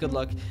 Okay, good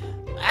luck.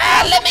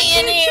 Let me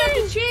in here. Chuck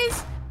E.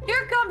 Cheese.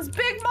 Here comes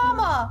Big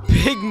Mama.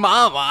 Big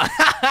Mama.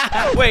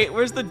 Wait,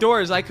 where's the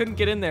doors? I couldn't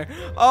get in there.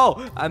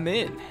 Oh, I'm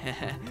in.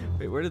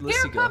 Wait, where did Lissy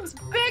Here go? comes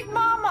Big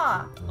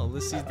Mama. Oh,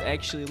 Lissy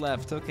actually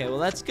left. Okay, well,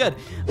 that's good.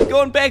 I'm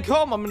going back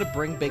home. I'm going to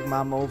bring Big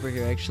Mama over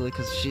here, actually,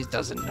 because she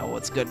doesn't know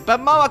what's good. But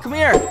Mama, come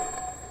here.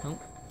 Oh,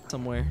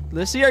 somewhere.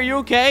 Lissy, are you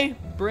okay?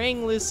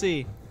 Bring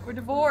Lissy. We're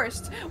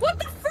divorced. What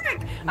the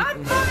frick?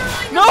 I'm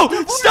finally No,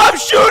 divorced. stop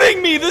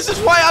shooting me. This is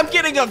why I'm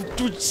getting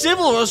a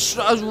civil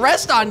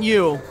arrest on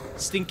you.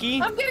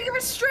 Stinky. I'm getting a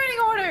restraining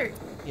order.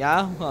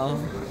 Yeah, well,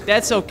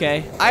 that's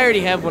okay. I already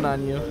have one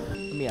on you.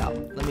 Let me out.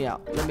 Let me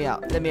out. Let me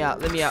out. Let me out.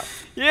 Let me out.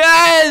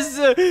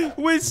 Yes!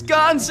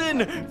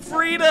 Wisconsin!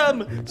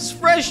 Freedom!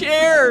 Fresh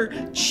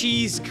air!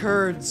 Cheese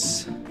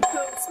curds.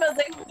 It smells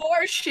like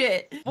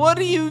horseshit. What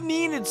do you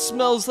mean it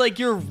smells like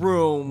your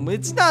room?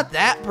 It's not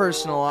that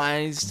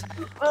personalized.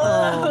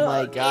 Oh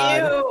my god.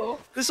 Ew.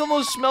 This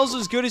almost smells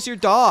as good as your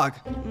dog.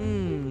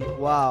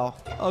 Wow.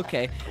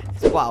 Okay.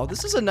 Wow,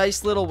 this is a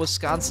nice little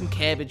Wisconsin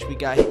cabbage we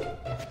got here.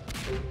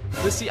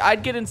 Lissy,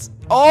 I'd get in.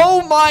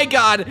 Oh my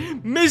god!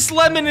 Miss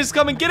Lemon is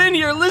coming. Get in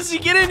here. Lissy,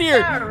 get in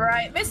here. All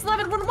right. Miss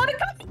Lemon wouldn't want to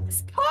come to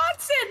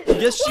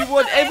Wisconsin. Yes, she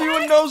would.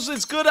 Everyone knows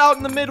it's good out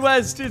in the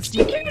Midwest. It's.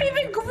 You can't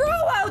even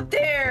grow out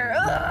there.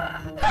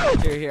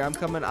 Ugh. Here. I'm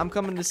coming. I'm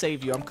coming to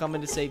save you. I'm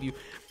coming to save you.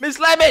 Miss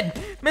Lemon!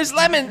 Miss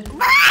Lemon!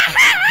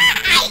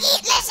 I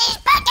eat Lissy's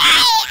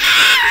birthday!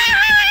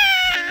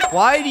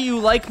 Why do you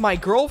like my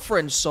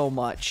girlfriend so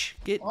much?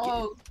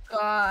 Oh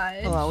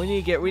God. Hold on, we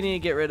need to get rid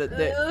of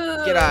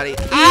that. Get out of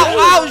here. Ow,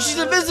 ow, she's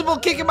invisible,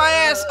 kicking my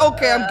ass.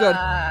 Okay, I'm good.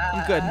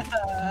 I'm good.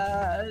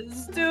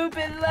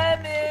 Stupid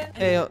lemon.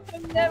 Hey, I'm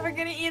never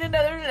gonna eat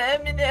another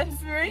lemon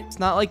ever. it's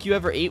not like you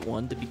ever ate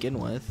one to begin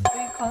with.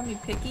 Are you calling me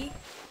picky?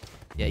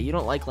 Yeah, you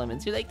don't like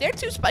lemons. You're like, they're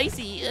too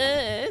spicy.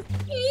 You're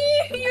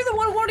the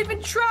one who won't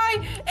even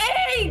try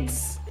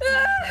eggs.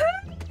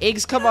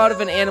 Eggs come out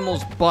of an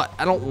animal's butt.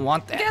 I don't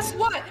want that. Guess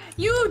what?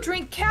 You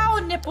drink cow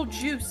nipple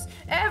juice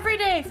every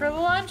day for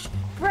lunch,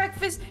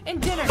 breakfast,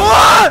 and dinner.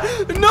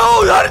 Ah!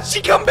 No, how did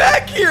she come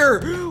back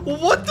here?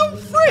 What the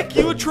frick?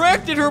 You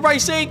attracted her by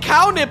saying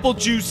cow nipple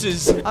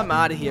juices. I'm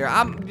out of here.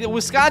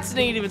 Wisconsin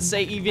ain't even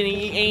safe.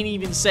 Ain't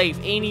even safe.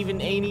 Ain't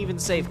even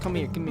safe. Come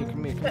here.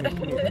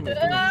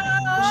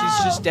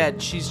 She's just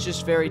dead. She's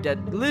just very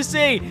dead.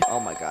 Lissy! Oh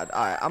my god.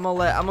 All right, I'm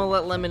gonna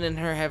let Lemon and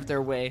her have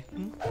their way.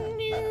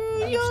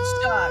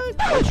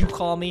 What'd you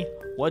call me?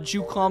 What'd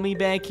you call me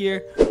back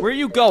here? Where are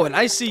you going?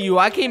 I see you.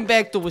 I came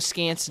back to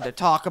Wisconsin to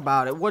talk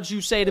about it. What'd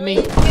you say to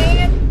me?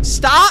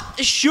 Stop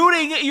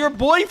shooting your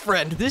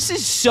boyfriend. This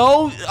is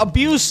so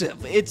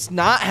abusive. It's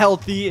not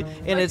healthy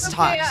and it's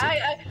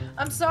toxic.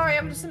 I'm sorry.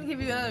 I'm just gonna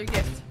give you another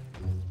gift.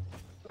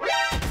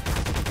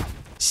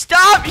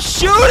 Stop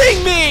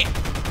shooting me!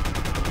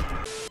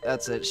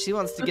 That's it. She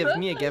wants to give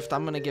me a gift.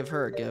 I'm gonna give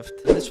her a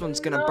gift. This one's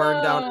gonna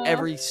burn down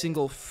every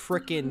single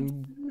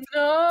frickin'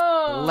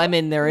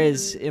 lemon there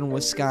is in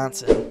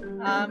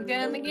Wisconsin. I'm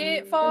gonna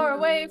get far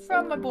away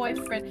from my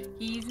boyfriend.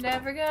 He's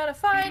never gonna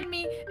find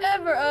me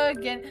ever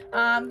again.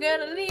 I'm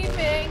gonna leave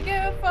and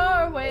go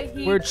far away.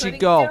 Where'd she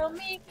go?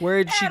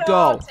 Where'd she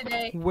go?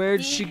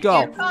 Where'd she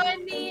go? Can't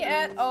find me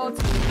at all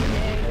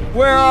today.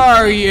 Where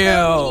are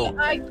you?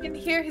 I can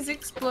hear his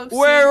explosives.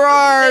 Where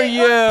are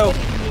you?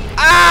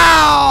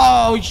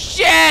 Ow!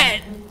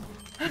 Shit!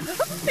 He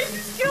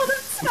just killed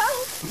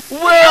himself.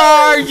 Where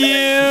are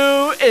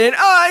you? And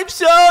I'm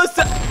so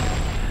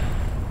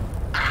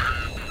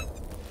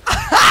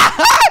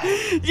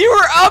You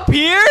were up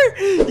here?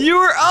 You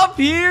were up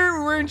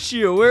here, weren't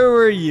you? Where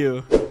were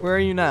you? Where are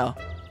you now?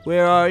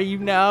 Where are you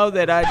now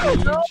that I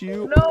need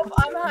you? Nope,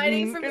 I'm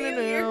hiding from you.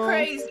 You're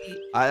crazy.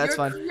 Alright, that's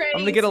fine. I'm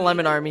gonna get a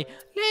lemon army.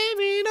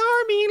 Lemon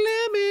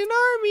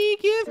army,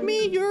 give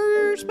me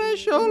your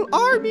special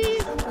army.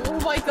 Oh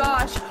my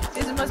gosh,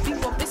 this must be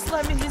what Miss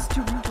Lemon is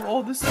doing to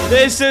all the stuff.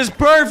 This is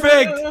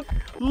perfect.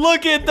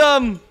 Look at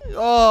them.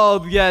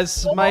 Oh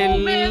yes, my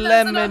lemon.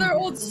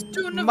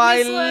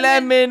 My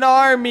lemon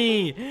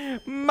army.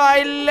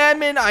 My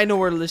lemon. I know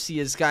where Lissy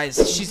is, guys.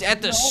 She's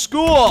at the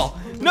school.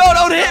 No,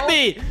 don't hit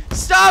me.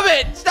 Stop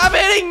it. Stop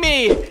hitting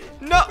me.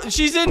 No,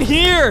 she's in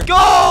here.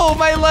 Go,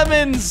 my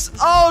lemons.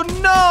 Oh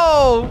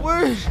no.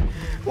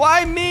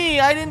 Why me?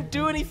 I didn't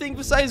do anything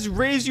besides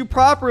raise you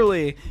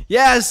properly.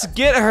 Yes,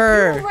 get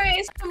her. You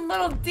raised some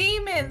little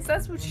demons.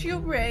 That's what you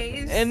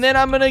raised. And then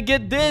I'm gonna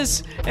get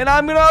this, and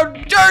I'm gonna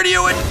dirty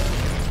you and...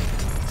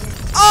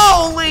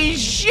 Holy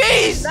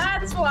jeez!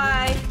 That's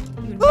why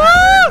you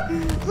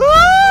never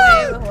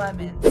play with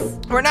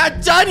lemons. We're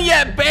not done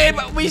yet, babe.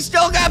 We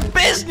still got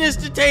business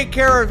to take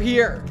care of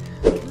here.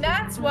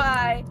 That's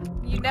why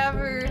you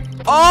never...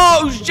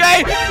 Oh,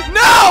 Jay!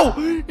 No!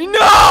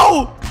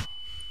 No!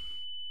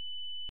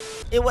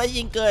 It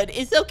wasn't good.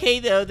 It's okay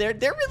though. They're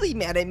really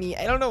mad at me.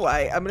 I don't know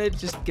why. I'm gonna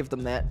just give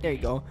them that. There you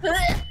go.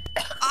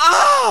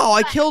 Oh,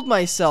 I killed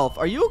myself.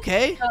 Are you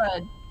okay?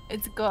 Good.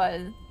 It's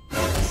good.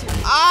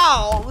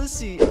 Ow!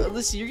 Lissy,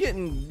 you're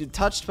getting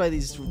touched by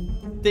these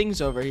things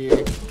over here.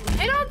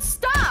 They don't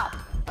stop.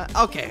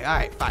 Okay, all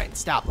right, fine.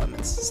 Stop,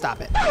 lemons. Stop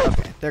it.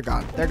 Okay, they're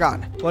gone. They're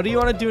gone. What do you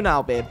want to do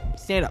now, babe?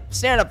 Stand up.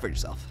 Stand up for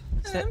yourself.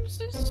 I'm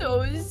just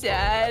so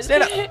sad.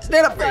 Stand up.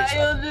 Stand up for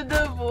yourself. Filed a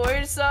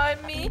divorce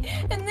on me,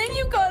 and then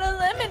you got a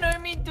lemon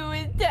army to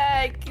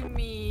attack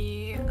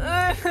me.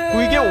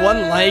 We get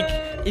one like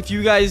if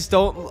you guys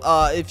don't.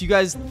 If you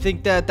guys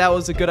think that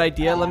was a good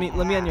idea. Let me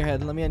on your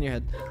head. Let me on your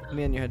head. Let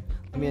me on your head.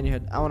 Let me on your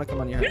head. I want to come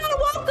on your head. You're not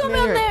welcome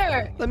in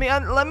there. Let me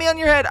on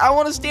your head. I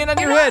want to stand on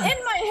your head. You're not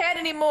in my head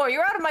anymore.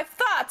 You're out of my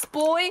thoughts,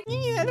 boy.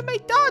 You're out of my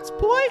thoughts,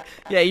 boy.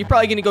 Yeah, you're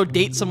probably gonna go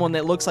date someone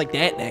that looks like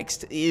that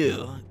next.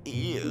 Ew.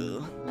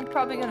 Ew. You're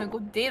probably gonna go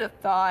date a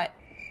thought.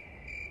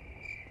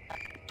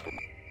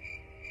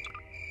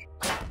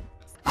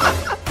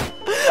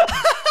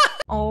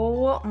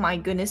 Oh my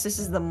goodness, this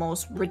is the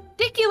most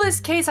ridiculous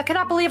case. I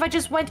cannot believe I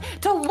just went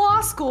to law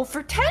school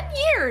for 10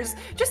 years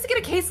just to get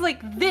a case like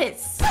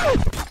this.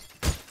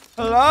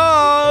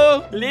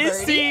 Hello,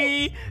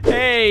 Lissy.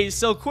 Hey,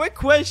 so quick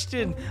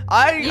question.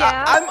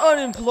 I'm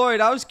unemployed.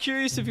 I was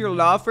curious if your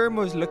law firm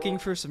was looking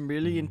for some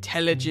really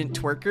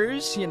intelligent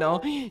twerkers. You know.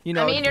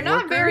 I mean, you're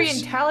not very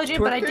intelligent,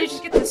 but I did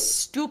just get the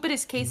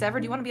stupidest case ever.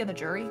 Do you want to be on the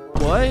jury?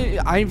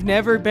 What? I've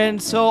never been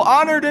so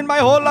honored in my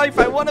whole life.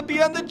 I want to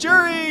be on the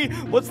jury.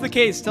 What's the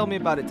case? Tell me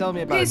about it. Tell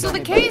me about it. Okay, so the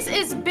case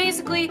is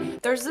basically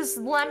there's this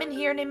lemon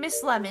here named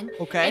Miss Lemon.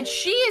 Okay. And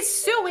she is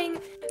suing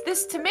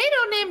this tomato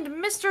named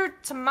Mr.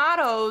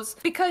 Tomatoes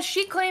because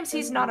she claims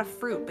he's not a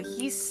fruit, but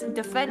he's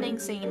defending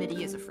saying that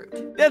he is a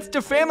fruit. That's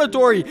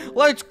defamatory.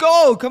 Let's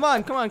go. Come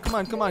on.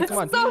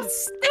 So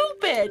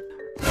stupid.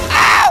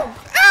 Ow!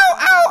 Ow!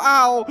 Ow!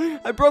 Ow!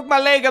 I broke my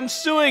leg. I'm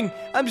suing.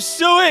 I'm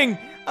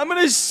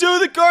gonna sue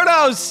the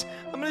courthouse.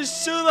 I'm gonna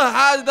sue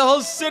the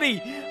whole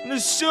city. I'm gonna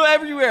sue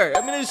everywhere.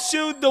 I'm gonna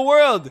sue the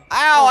world.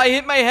 Ow! I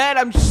hit my head.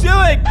 I'm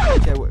suing.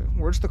 Okay,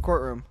 where's the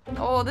courtroom?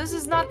 Oh, this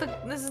is not the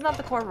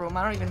courtroom.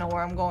 I don't even know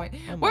where I'm going.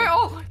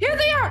 Oh, here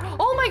they are.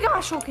 Oh my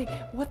gosh. Okay.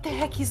 What the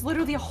heck? He's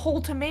literally a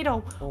whole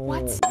tomato.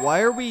 What?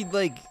 Why are we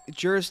like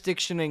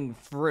jurisdictioning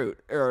fruit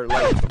or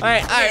like? All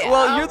right.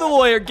 Well, you're the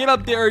lawyer. Get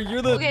up there.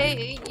 You're the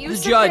you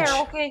sit judge.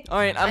 there, okay. All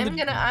right.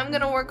 I'm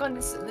gonna work on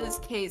this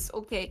case.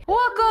 Okay.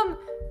 Welcome,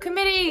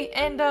 committee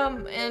and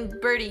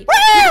Birdie, to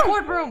the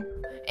courtroom.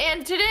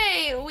 And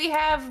today we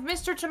have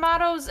Mr.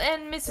 Tomatoes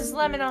and Mrs.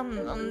 Lemon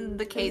on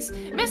the case.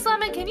 Miss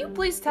Lemon, can you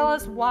please tell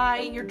us why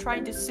you're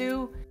trying to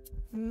sue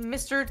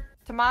Mr.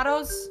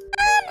 Tomatoes?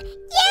 Yeah, I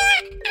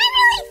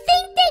really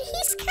think that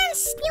he's kind of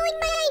stealing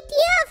my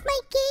idea of my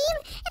game,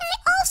 and I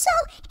also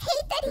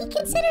hate that he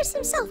considers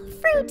himself a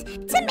fruit.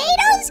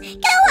 Tomatoes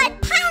go on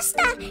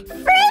pasta.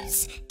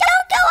 Fruits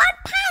don't go on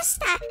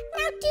pasta.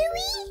 Now, do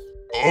we?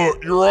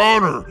 Your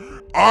Honor,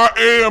 I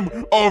am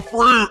a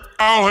fruit,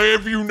 I'll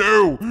have you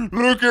know.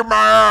 Look at my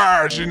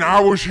eyes, and I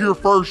was here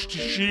first.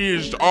 She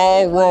is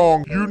all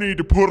wrong. You need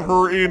to put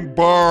her in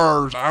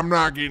bars. I'm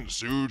not getting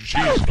sued,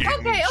 she's getting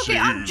sued.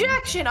 Okay,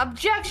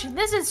 objection.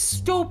 This is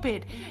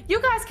stupid.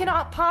 You guys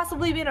cannot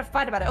possibly be in a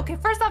fight about it. Okay,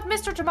 first off,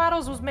 Mr.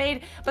 Tomatoes was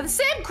made by the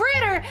same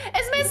creator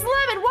as Miss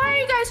Lemon. Why are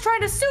you guys trying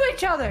to sue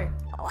each other?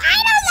 I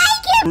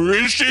don't like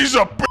him. She's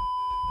a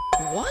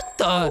What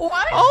the?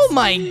 What? Oh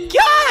my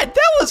God,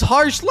 that was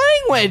harsh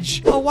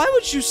language. Oh, why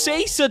would you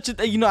say such a?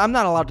 You know, I'm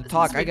not allowed to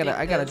talk. I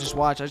gotta just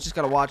watch. I just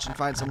gotta watch and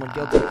find someone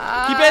guilty. Keep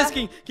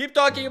asking. Keep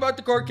talking about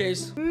the court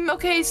case.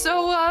 Okay,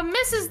 so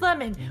Mrs.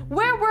 Lemon,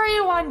 where were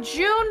you on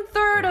June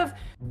 3rd of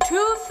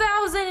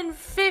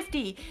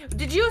 2050?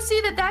 Did you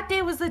see that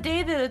day was the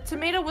day that a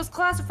tomato was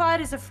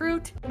classified as a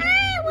fruit?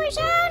 I was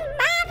on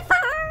my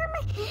farm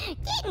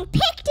getting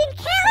picked in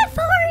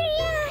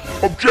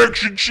California.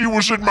 objection. She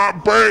was in my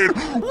bed.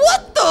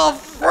 What the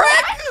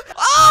frick?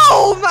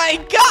 Oh my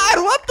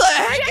God! What the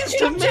heck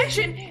is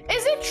objection?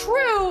 Is it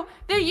true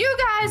that you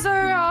guys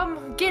are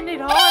getting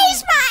it on?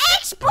 He's my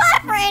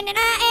ex-boyfriend, and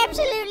I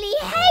absolutely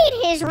hate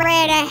his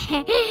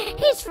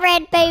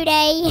red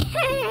booty.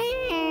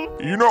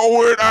 You know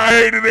what? I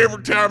hate it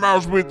every time I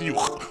was with you.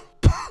 What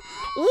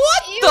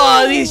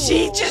the?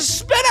 She just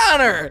spit on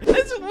her.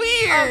 That's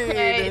weird.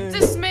 Okay,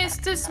 dismissed.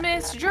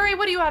 Jury,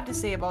 what do you have to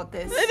say about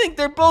this? I think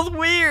they're both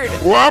weird.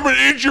 Well, I'm gonna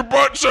eat your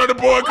butt, sonny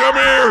boy. Come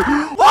here.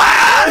 What?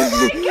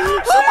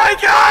 Oh my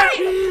God!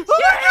 Oh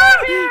my God!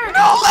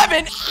 No,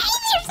 Lemon!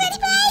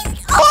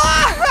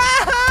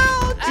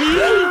 Wow!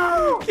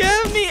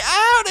 Get me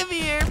out of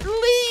here,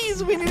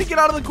 please! We need to get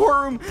out of the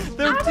courtroom.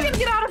 How are we gonna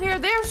get out of here?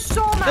 They're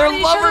so mad. They're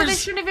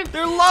lovers.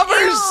 They're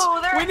lovers.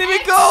 We need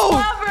to go.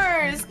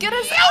 Lovers. Get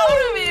us out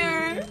of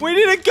here. We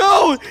need to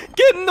go.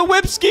 Get in the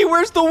whip ski.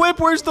 Where's the whip?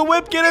 Where's the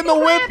whip? Get in the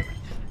whip.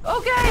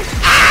 Okay.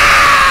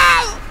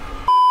 Ah!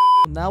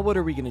 Now what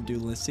are we gonna do,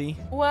 Lissy?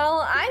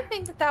 Well, I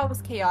think that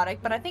was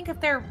chaotic, but I think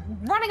if they're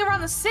running around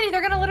the city,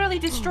 they're gonna literally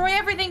destroy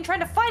everything trying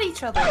to fight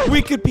each other.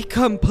 We could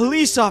become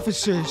police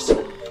officers.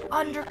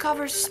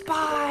 Undercover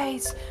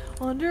spies.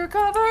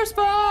 Undercover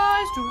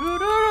spies.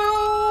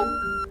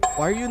 Doo-doo-doo-doo.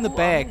 Why are you in the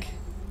bag?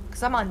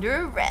 Because I'm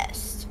under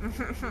arrest.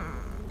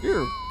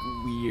 You're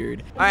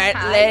weird. All right,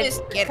 let's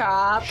get.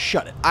 Cop.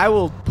 Shut it. I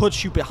will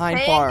put you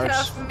behind bars.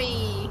 Handcuff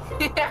me.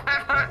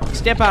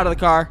 Step out of the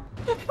car.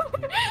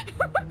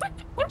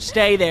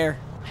 Stay there.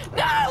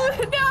 No,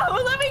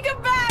 let me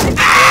come back.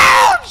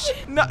 Ouch!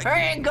 No.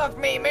 Handcuff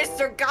me,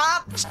 Mr.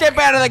 Cop. Step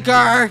out of the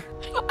car.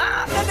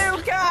 I'm the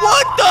new cop.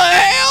 What the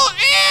hell?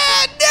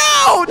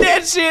 No,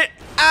 that's it.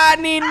 I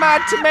need my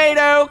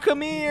tomato.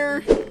 Come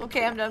here.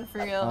 Okay, I'm done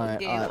for real. All right,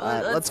 Okay, all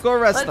right. Let's go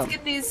arrest them. Let's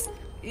get these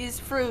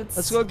fruits.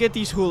 Let's go get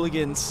these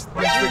hooligans.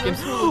 These freaking...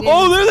 hooligans.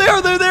 Oh, they're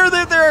there.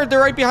 They're there. They're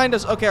right behind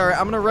us. Okay, all right.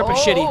 I'm gonna rip a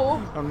shitty.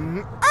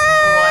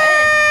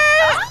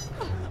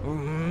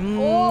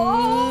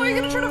 Oh, you're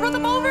gonna try to run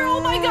them over?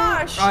 Oh my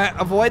gosh! All right,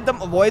 avoid them.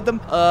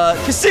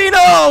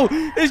 Casino!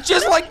 It's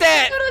just like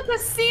that. Go to the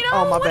casino?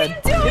 Oh my what bad. Are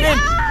you doing? Get in.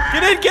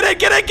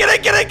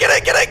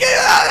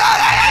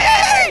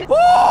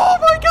 Oh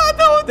my God,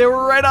 that They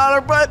were right on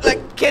our butt.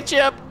 Like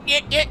ketchup.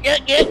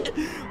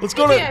 Let's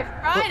go to.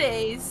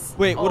 Fridays.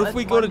 Wait, what if that's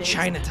we go to Mondays.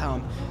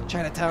 Chinatown?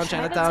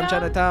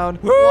 Chinatown.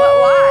 What?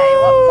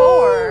 Why?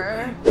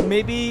 What for?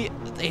 Maybe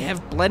they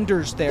have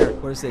blenders there.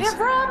 What is They this?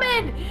 have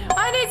ramen.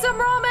 I need some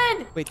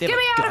ramen. Wait, they Get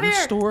me have out a of gun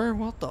here. store?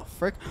 What the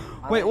frick?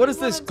 Why Wait, would what you is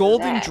this? wanna do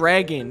Golden that?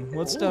 Dragon.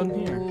 What's down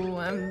here?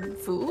 Ooh,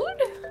 food?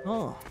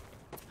 Oh.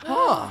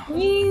 Huh.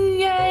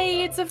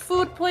 Yay, it's a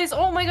food place.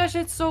 Oh my gosh,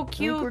 it's so I think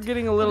cute. we're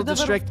getting a little The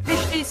distracted.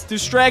 fish taste.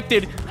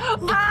 Distracted.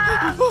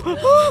 Ah!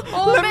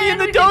 Let me in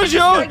the we get dojo.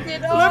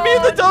 distracted. Let me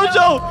in the Oh,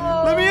 dojo.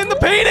 no. Let me in the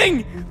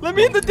painting. Let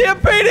me in the damn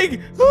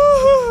painting.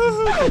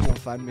 They won't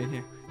find me in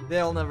here.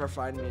 They'll never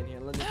find me in here.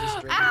 Let me just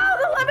drink. Ow,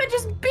 the lemon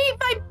just beat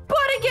my butt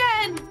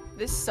again.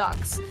 This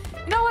sucks.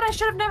 You know what? I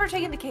should have never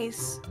taken the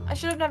case. I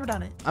should have never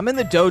done it. I'm in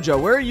the dojo.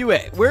 Where are you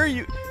at? Where are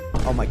you?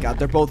 Oh my God,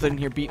 they're both in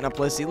here beating up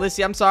Lissy.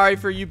 Lissy, I'm sorry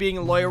for you being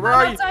a lawyer. Where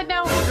are I'm you? outside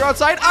now. You're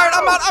outside? All right,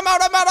 I'm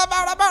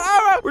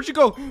out. Where'd you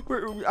go?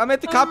 I'm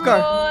at the cop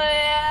car. Oh,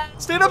 yeah.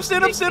 Stand up. All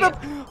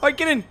right,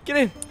 get in.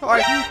 All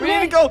right, we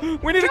need to go. Drive.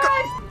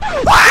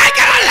 Ah,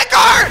 get out of the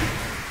car!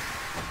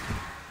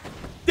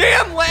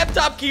 Damn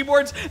laptop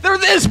keyboards. They're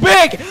this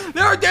big.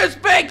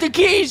 The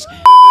keys.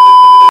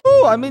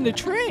 Ooh, I'm in the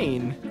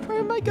train. Where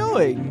am I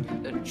going?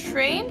 The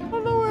train? I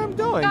don't know where I'm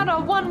going. Got a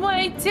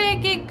one-way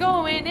ticket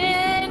going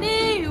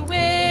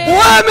anywhere.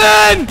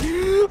 Lemon!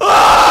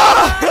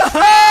 Ah!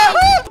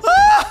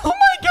 Oh my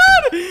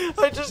God!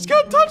 I just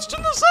got touched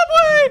in the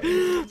subway.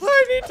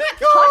 I need to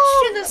go.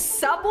 Touched in the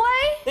subway?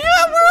 Yeah,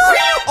 where are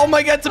you? Oh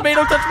my God,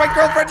 tomato touched my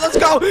girlfriend. Let's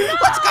go.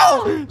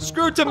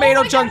 Screw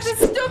tomato Oh my chunks. God,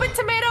 this stupid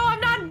tomato. I'm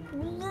not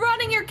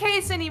running your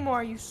case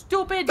anymore, you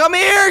stupid. Come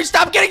here!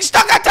 Stop getting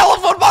stuck on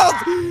telephone poles!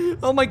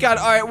 Oh my God!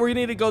 All right, we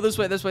need to go this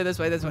way.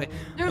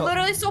 They're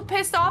literally so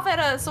pissed off at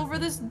us over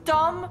this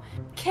dumb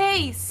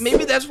case.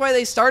 Maybe that's why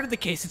they started the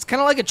case. It's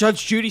kind of like a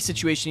Judge Judy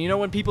situation. You know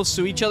when people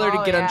sue each other to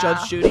Oh, get on yeah.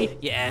 Judge Judy? I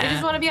just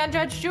Yeah. want to be on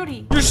Judge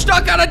Judy. You're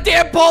stuck on a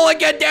damn pole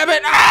again, damn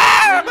it!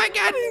 Ah! Oh my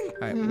God!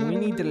 All right, we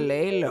need to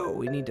lay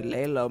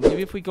low.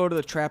 Maybe if we go to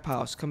the trap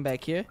house, come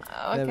back here.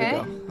 There we Okay.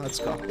 go. Let's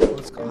go.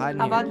 Hide in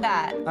How here. about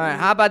that? All right,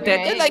 how about that?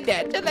 Okay.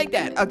 Just like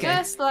that. Okay.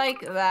 Just like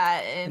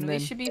that, and we then-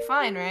 should be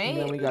fine, And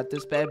then right? we got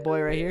this bad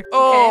boy right here.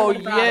 Oh, what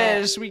about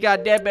yes, we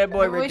got that bad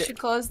boy Maybe right we there. should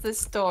close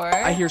this door.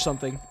 I hear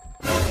something.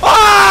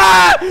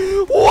 Ah!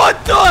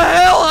 What the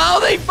hell? How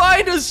they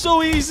find us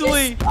so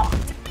easily?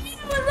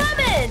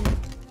 Lemon!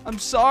 I'm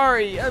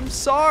sorry. Oh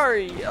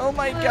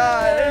my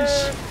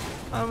gosh.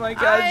 Oh my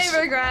gosh. I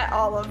regret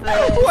all of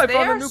this. Ooh, I They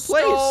found a are new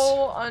place.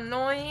 so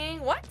annoying.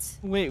 What?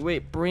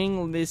 Wait.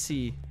 Bring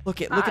Lissy. Look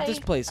at this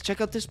Hi. place.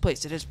 Check out this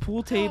place. It has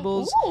pool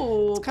tables.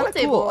 Ooh, It's kind of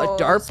pool cool. A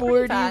tables.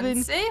 dartboard Pretty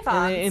even.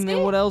 fancy, And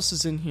then what else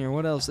is in here?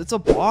 What else? It's a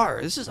bar.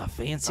 This is a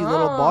fancy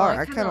little Oh, bar. I I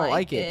kind of kinda like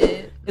like it.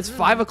 it. It's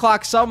 5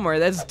 o'clock somewhere.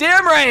 That's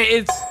damn right.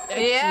 It's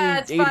Yeah,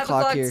 it's actually 5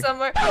 o'clock here.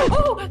 somewhere.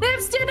 Oh, they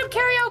have stand-up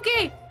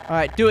karaoke. All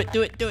right, do it.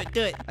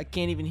 I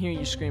can't even hear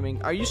you screaming.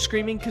 Are you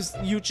screaming because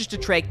you just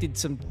attracted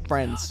some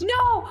friends?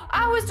 No,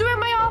 I was doing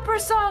my opera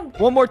song.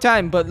 One more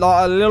time, but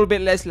a little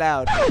bit less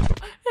loud.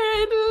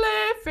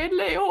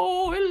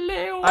 All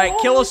All right,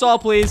 kill us all,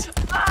 please. No.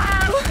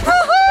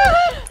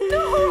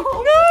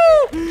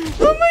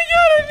 Oh my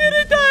God, I'm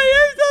gonna die.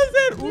 I'm so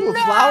sad. Ooh, a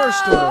flower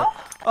store.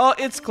 Oh,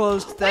 it's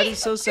closed. That is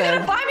so You're gonna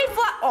sad. buy me flowers.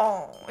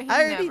 Oh, he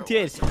I already never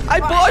did. wants to I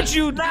buy bought me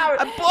you. flowers.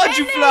 I bought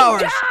you And they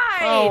flowers. died.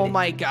 Oh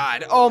my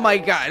God.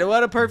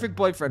 What a perfect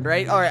boyfriend,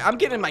 right? All right, I'm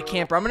getting in my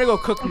camper. I'm gonna go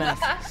cook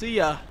meth. See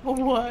ya.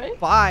 What?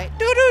 Bye.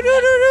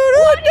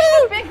 What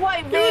is a big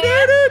white van?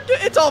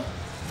 It's a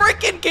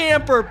freaking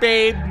camper,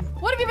 babe.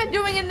 What have you been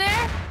doing in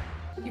there?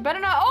 You better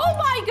not. Oh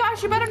my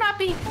gosh, you better not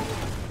be.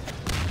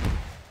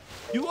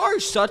 You are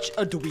such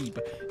a dweeb.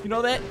 You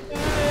know that?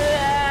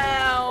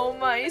 Ow,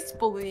 my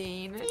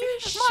spleen.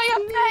 My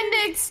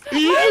appendix.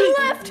 My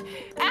left.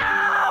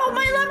 Ow,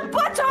 my left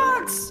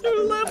buttocks.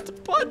 Your left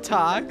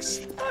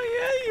buttocks. Oh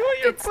yeah, you want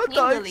your It's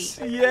buttocks.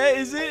 Yeah,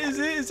 is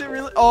it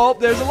really? Oh,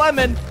 there's a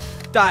lemon.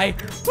 Die.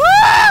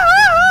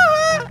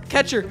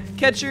 Catch her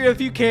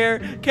if you care.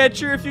 Catch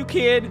her if you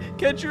can.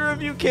 Catch her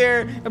if you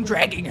care. I'm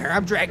dragging her.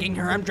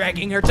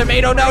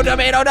 Tomato, no. Don't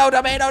touch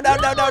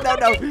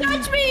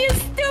me, you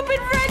stupid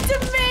red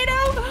tomato.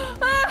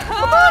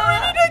 Come on, we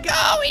need to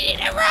go. We need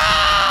to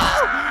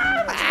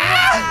roll.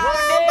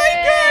 Oh my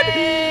God.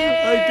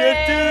 I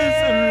can't do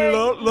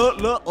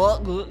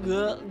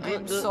this.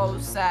 I'm so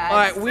sad. All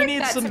right, we Frick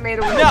need that some.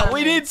 tomato with No, lemon.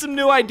 we need some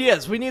new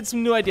ideas.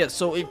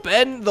 So we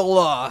bend the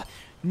law.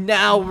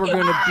 Now we're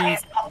gonna be.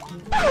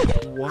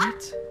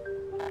 What?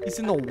 He's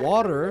in the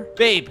water.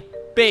 Babe.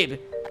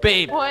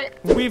 What?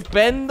 We've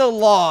bent the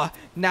law.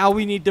 Now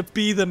we need to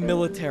be the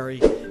military.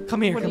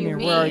 Come here. What do you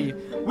Where are mean? you?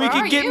 We Where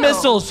can are get you?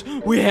 missiles.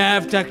 We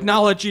have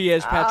technology,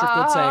 as Patrick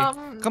would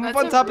say. Come up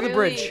that's on a top of the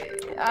really- bridge.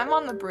 I'm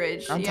on the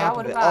bridge. On yeah, top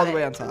what of it, about all the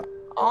way on top.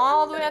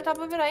 All the way on top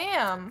of it, I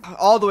am.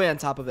 All the way on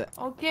top of it.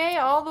 Okay,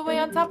 all the way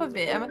on top of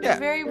it. I'm at Yeah. the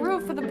very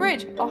roof of the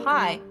bridge. Oh,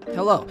 hi.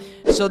 Hello.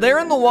 So they're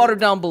in the water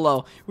down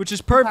below, which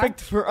is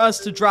perfect for us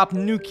to drop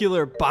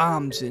nuclear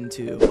bombs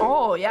into.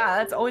 Oh, yeah,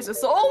 that's always a...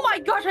 Oh my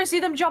gosh, I see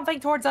them jumping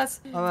towards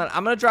us. Hold on,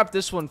 I'm gonna drop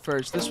this one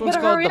first. This one's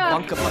Better called hurry the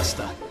up. Bunka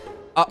Buster.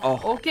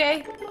 Uh-oh.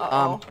 Okay.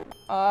 Uh-oh.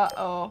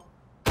 Uh-oh.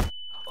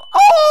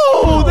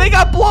 Oh, they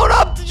got blown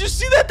up. Did you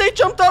see that? They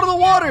jumped out of the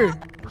water.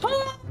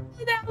 Oh,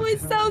 that was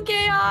so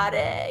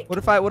chaotic. What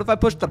if I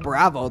push the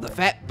Bravo, the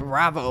fat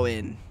Bravo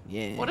in?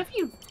 Yeah. What if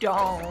you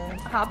don't?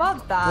 How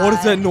about that? What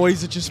is that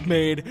noise it just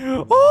made?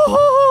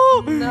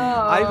 Oh,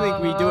 No. I think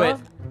we do it.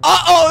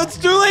 Uh-oh, it's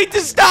too late to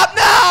stop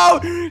now.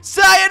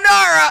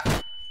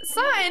 Sayonara.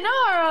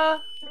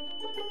 Sayonara.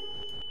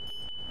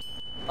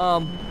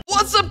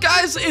 What's up,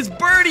 guys? It's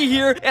Birdie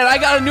here, and I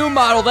got a new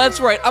model. That's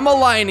right, I'm a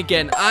lion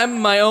again.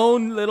 I'm my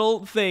own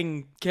little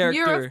thing character.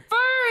 You're a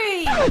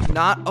furry.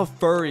 Not a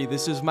furry.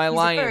 This is my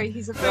lion.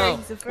 He's a furry.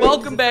 He's a furry.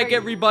 Welcome back,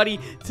 everybody.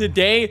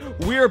 Today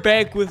we're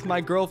back with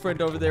my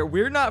girlfriend over there.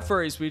 We're not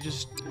furries. We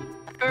just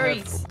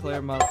Furries.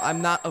 player model.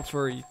 I'm not a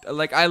furry.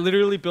 Like, I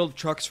literally build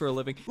trucks for a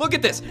living. Look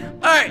at this.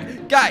 All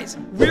right, guys,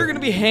 we're gonna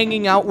be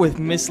hanging out with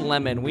Miss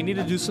Lemon. We need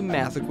to do some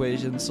math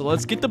equations, so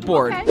let's get the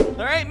board. Okay.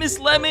 All right, Miss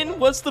Lemon,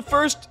 what's the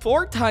first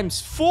 4 times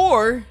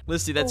 4?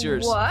 Lissy, that's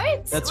yours.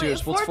 What? That's Wait,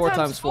 yours. What's 4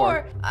 times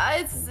 4?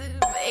 It's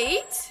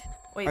 8.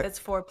 Wait, that's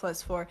 4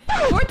 plus 4.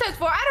 4 times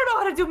 4. I don't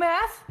know how to do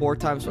math. 4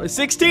 times 4 is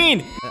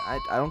 16. I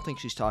don't think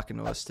she's talking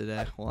to us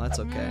today. Well, that's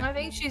okay. I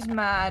think she's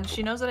mad.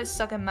 She knows that I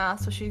suck at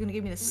math, so she's gonna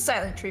give me the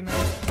silent treatment.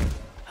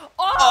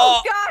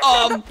 Oh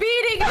gosh, the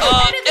beating!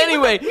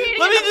 Anyway,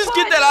 let me just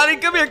get that out of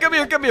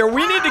here. Come here.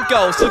 We need to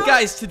go. So,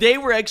 guys, today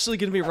we're actually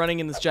going to be running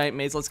in this giant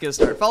maze. Let's get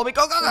started. Follow me.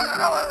 Go.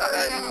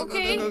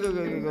 Okay.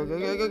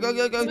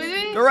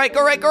 Go right.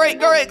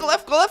 Go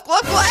left.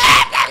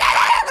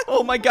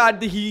 Oh my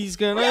God, he's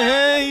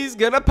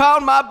gonna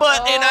pound my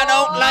butt, and I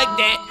don't like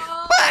that.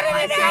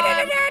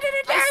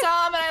 I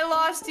saw him and I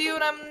lost you,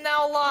 and I'm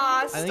now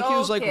lost. I think he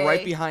was like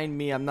right behind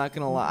me. I'm not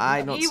gonna lie.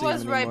 I don't see him anymore. He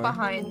was right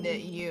behind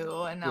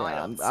you, and now I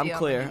don't see him. I'm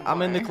clear. Anymore.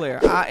 I'm in the clear.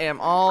 I am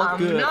all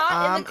good. I'm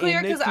not in the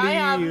clear because I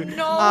have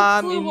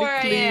no clue where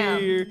I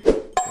am.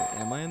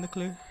 Am I in the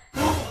clear?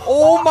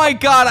 Oh my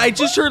God, I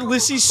just heard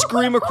Lissy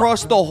scream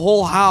across the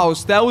whole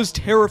house. That was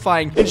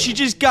terrifying. And she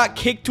just got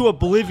kicked to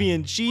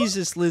oblivion.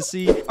 Jesus,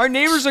 Lissy. Our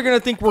neighbors are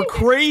gonna think we're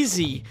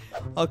crazy.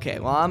 Okay,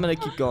 well, I'm gonna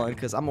keep going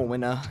because I'm a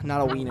winner,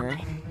 not a wiener.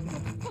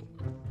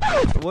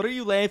 What are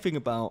you laughing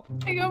about?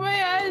 I got my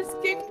ass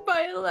kicked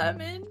by a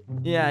lemon.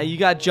 Yeah, you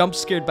got jump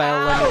scared by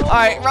a lemon. All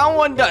right, round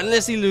 1 done.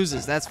 Lissy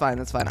loses. That's fine.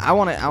 I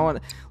want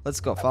it. Let's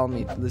go. Follow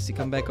me. Lissy,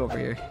 come back over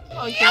here.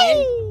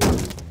 Okay.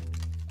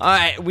 All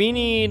right, we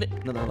need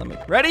another lemon.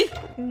 Ready?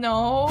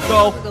 No.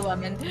 Go. The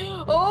lemon.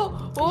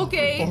 Oh,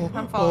 okay.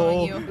 I'm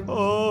following you.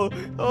 Oh,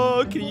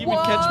 can you even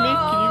catch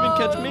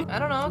me? I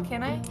don't know.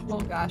 Can I?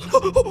 Oh gosh.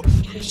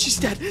 She's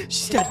dead.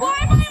 Why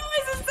am I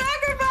always a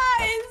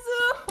sacrifice?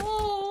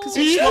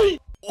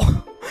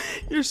 Oh.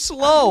 You're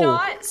slow.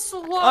 Not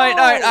slow. All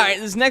right.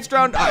 This next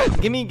round. All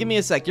right, give me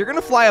a sec. You're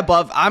gonna fly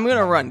above. I'm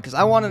gonna run because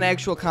I want an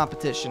actual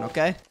competition.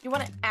 Okay? You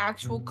want an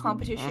actual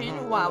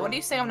competition? Wow. What do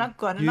you say? I'm not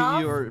good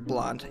enough. You're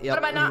blonde. Yep. What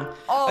am I not?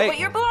 Oh, Hey. but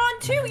you're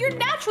blonde too. You're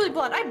naturally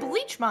blonde. I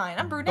bleach mine.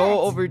 I'm brunette.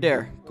 Go over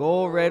there.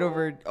 Go right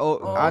over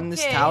on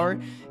this Okay. tower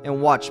and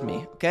watch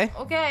me. Okay?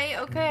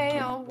 Okay.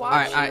 I'll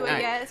watch you.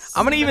 I guess.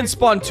 I'm gonna even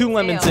spawn 2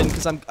 lemons in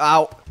because I'm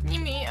out.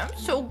 Mimi, I'm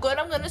so good.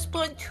 I'm gonna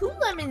spawn 2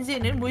 lemons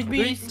in and would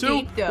be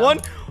 3, 2, 1.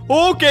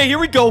 Okay, here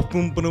we go.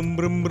 Boom, boom,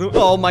 boom, boom.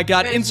 Oh my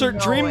God! There's Insert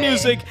no dream way.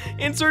 music.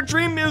 Insert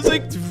dream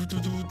music.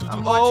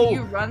 I'm watching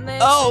you run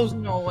this. Oh. There's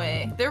no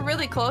way. They're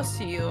really close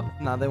to you.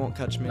 Nah, they won't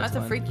catch me. Not It's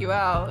to fine. freak you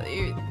out.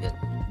 You're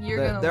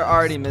gonna. They're lose.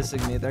 already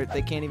missing me.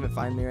 They can't even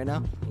find me right now.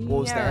 What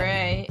was Yeah, that?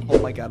 right. Oh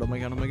my God!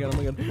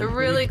 They're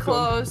really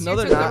close. No, you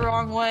they're took not. the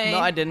wrong way. No,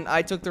 I didn't.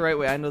 I took the right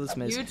way. I know this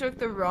maze. You took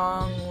the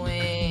wrong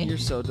way. You're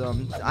so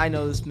dumb. I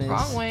know this maze.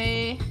 Wrong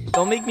way.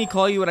 Don't make me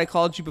call you what I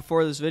called you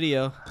before this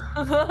video.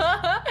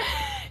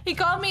 He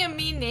called me a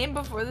mean name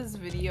before this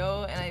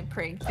video, and I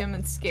pranked him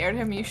and scared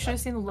him. You should have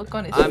seen the look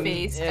on his I'm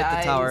face, at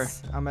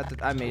guys. the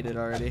tower. I made it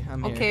already.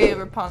 I'm here. Okay,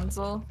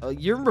 Rapunzel. Oh,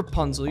 you're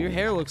Rapunzel. Your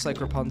hair looks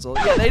like Rapunzel.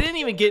 Yeah, they didn't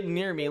even get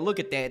near me. Look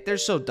at that. They're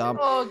so dumb.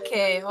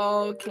 Okay.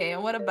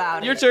 What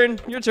about Your it?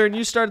 turn.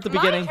 You start at the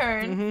My beginning.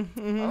 turn.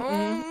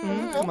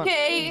 Come on.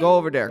 Okay. Go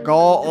over there.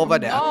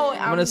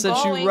 I'm gonna set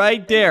you going.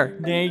 right there.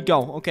 There you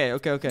go. Okay.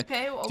 Okay.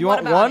 Do you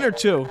want 1 or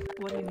 2?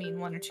 What do you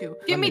mean 1 or 2?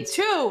 Give me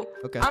 2.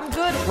 Okay. I'm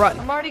good. Run.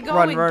 I'm already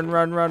going. Run.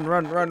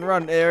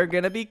 They're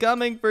gonna be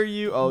coming for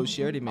you. Oh,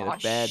 she already made a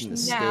bad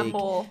mistake.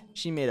 Snapple.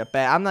 She made a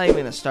bad. I'm not even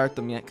gonna start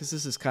them yet because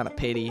this is kind of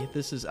petty.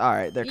 This is all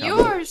right. They're coming. You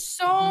are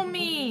so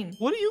mean.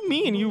 What do you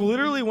mean? You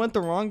literally went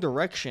the wrong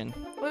direction.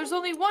 Well, there's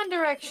only one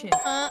direction.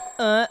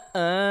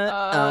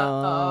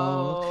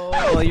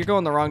 Well, you're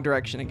going the wrong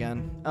direction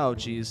again. Oh,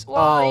 jeez. Well,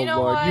 Oh, you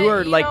know Lord. what? You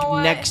are You like know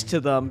what? next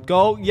to them.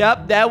 Go.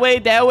 Yep. That way.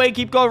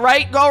 Keep going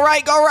right. Go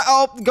right.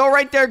 Oh, go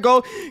right there.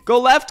 Go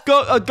left.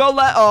 Go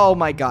left. Oh,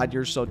 my God.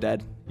 You're so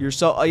dead. You're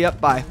so.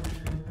 Yep. Bye.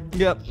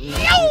 Yep.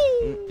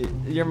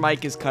 Your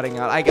mic is cutting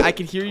out. I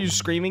can hear you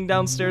screaming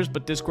downstairs,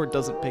 but Discord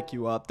doesn't pick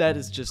you up. That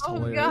is just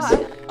hilarious.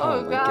 God.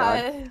 Oh, my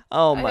God.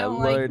 Oh my I don't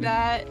lord. like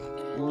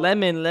that.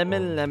 Lemon,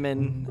 lemon,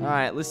 lemon. All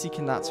right, Lissy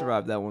cannot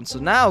survive that one. So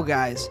now,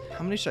 guys,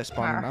 how many should I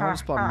spawn in? I want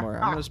to spawn more.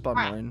 I'm gonna spawn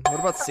more in. What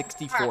about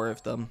 64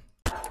 of them?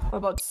 What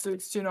about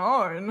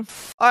 69?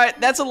 All right,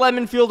 that's a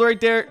lemon field right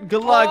there.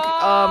 Good luck.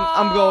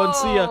 I'm going.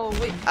 See ya.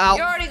 Wait, Ow.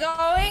 you're already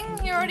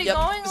going? You're already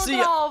going? Look See at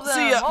ya. all of them.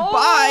 See ya.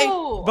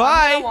 Oh, Bye.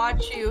 Bye. I'm gonna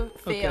watch you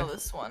fail Okay.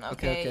 this one,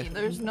 Okay, okay? okay.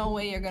 There's no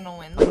way you're gonna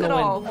win. I'm Look gonna at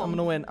win. all of them. I'm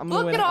gonna win. I'm gonna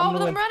Look win. at all I'm of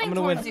gonna them win. running I'm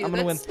gonna win. towards you. I'm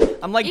gonna win. That's-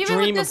 I'm like even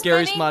with Dream of this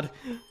Gary's many? mod.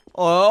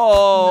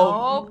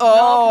 Oh. Nope,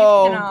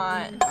 Oh. nope, you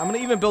cannot. I'm gonna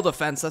even build a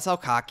fence. That's how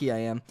cocky I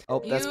am.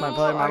 Oh, that's my You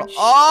player are model.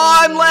 Oh,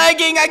 I'm cheating.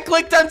 lagging. I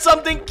clicked on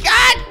something.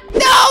 God,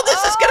 no!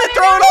 This is gonna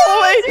throw it all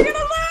away. You're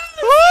gonna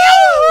lose!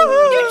 Woo!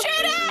 You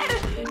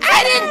cheated!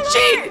 I didn't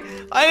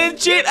cheat. I didn't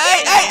cheat.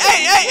 Hey!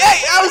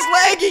 I was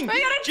lagging. I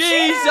got a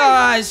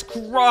Jesus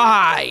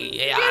Christ!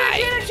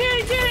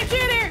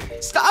 Cheater!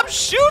 Stop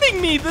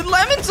shooting me! The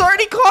lemon's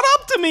already caught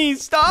up to me!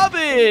 Stop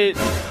it!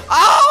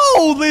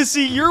 Oh,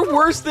 Lissy, you're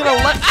worse than a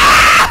lemon.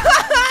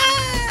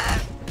 Ah!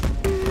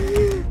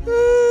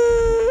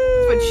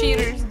 What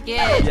cheaters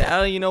get.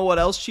 Yeah, you know what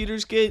else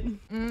cheaters get?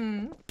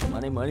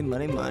 Money, money,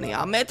 money, money.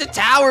 I'm at the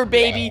tower,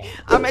 baby.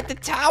 I'm at the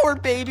tower,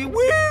 baby.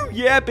 Woo!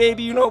 Yeah,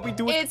 baby. You know what we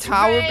do at the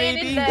tower,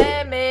 baby?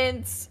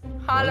 Lemons.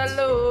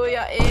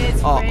 Hallelujah.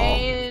 It's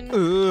raining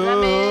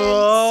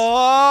lemons.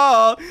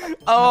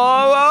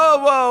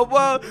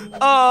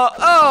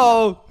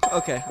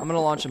 Okay, I'm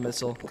gonna launch a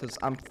missile because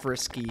I'm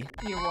frisky.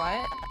 You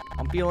what?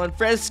 I'm feeling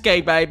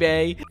frisky,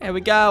 baby. Here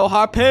we go.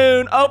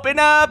 Harpoon, open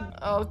up.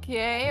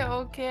 Okay.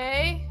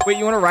 Wait,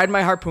 you want to ride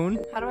my harpoon?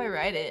 How do I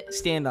write it?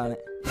 Stand on it.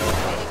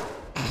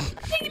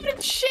 Didn't even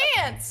a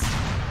chance.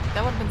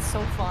 That would have been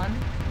so fun.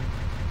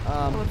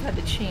 I would have had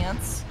the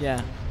chance.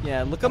 Yeah.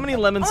 Look how many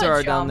lemons I'm there gonna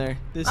are down jump. there.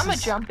 This I'm gonna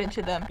is jump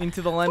into them.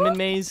 into the lemon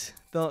maze,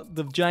 the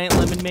giant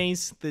lemon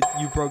maze that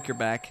you broke your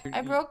back.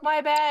 I broke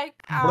my back.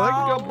 Break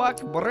Ow. your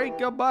back, break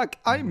your back.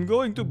 I'm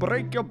going to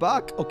break your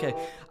back. Okay,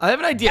 I have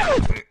an idea.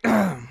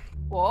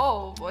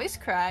 Whoa, voice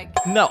crack.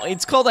 No,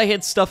 it's called I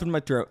had stuff in my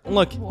throat.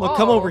 Look, come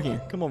Whoa. over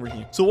here. Come over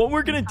here. So what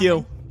we're gonna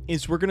do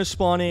is we're gonna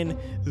spawn in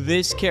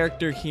this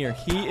character here.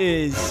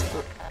 He is,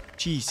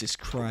 Jesus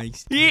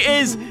Christ. He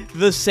is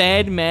the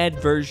sad, mad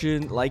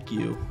version like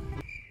you.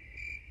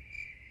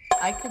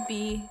 I could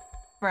be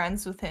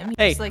friends with him. He's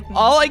Hey, like me.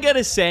 all I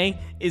gotta say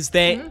is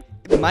that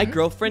my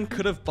girlfriend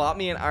could have bought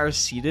me an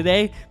RC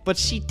today, but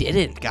she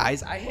didn't,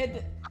 guys. I had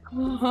to,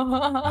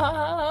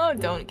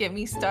 Don't get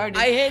me started.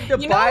 I had to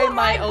You know buy what,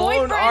 my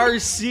own boyfriend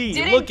RC.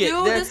 didn't Look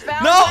do at this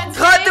that. No, Valentine's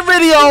cut Day? the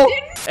video. He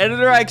didn't?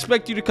 Editor, I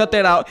expect you to cut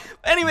that out.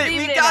 Anyway, Leave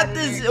we it got in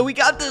this. there. We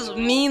got this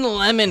mean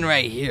lemon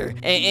right here,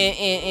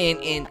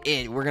 and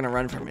we're gonna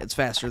run from it. It's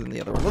faster than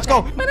the other one. Let's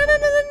go.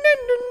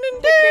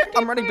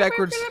 I'm running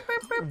backwards.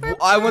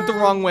 I went the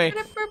wrong way.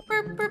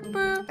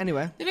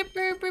 Anyway,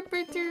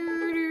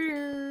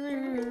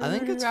 I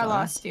think it's I fine.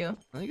 lost you.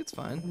 I think it's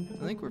fine.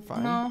 I think we're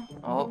fine. No.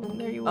 Oh,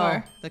 there you Oh,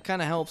 are. that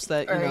kind of helps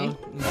that, you Furry. know.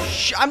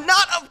 Shh, I'm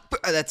not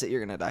a. That's it. You're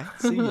gonna die.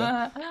 See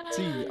ya.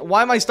 See ya.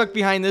 Why am I stuck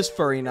behind this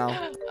furry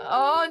now?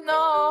 Oh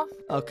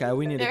no. Okay,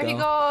 we need There to he go.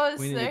 goes.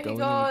 We need There to he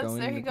go, goes. we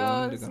There need he to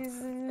go, we need goes. to go.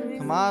 He's-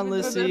 Come on, blah,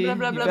 Lissy. blah, You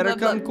blah, blah, better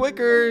blah, come blah.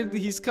 quicker.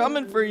 He's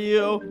coming for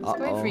you. He's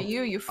going for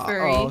you, you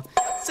furry. Uh-oh.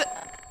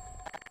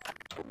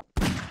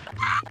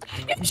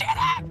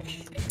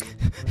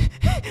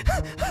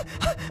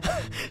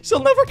 She'll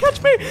never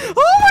catch me.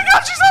 Oh my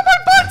God, she's on my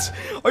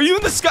butt. Are you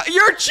in the sky?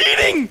 You're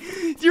cheating.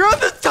 You're on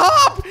the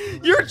top.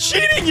 You're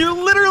cheating. You're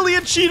literally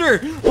a cheater.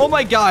 Oh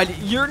my God,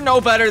 you're no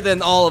better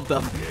than all of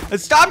them.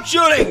 Stop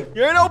shooting.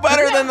 You're no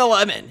better than the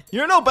lemon.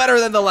 You're no better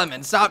than the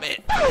lemon. Stop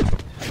it.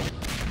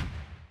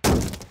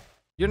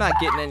 You're not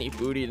getting any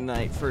booty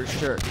tonight for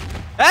sure.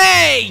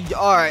 Hey!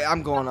 All right,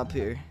 I'm going up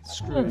here.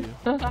 Screw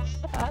you.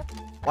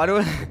 Why do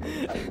I...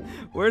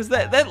 Where's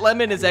that? That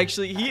lemon is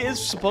actually... He is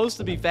supposed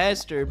to be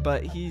faster,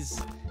 but he's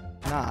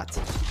not.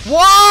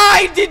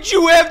 Why did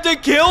you have to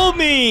kill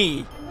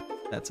me?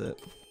 That's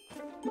it.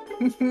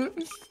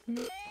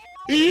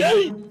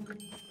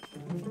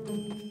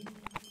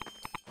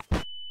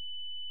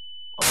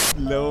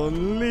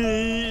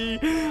 Lonely.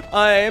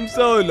 I am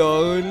so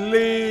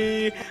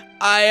lonely.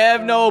 I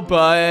have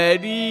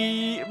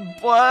nobody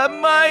but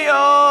my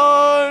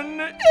own.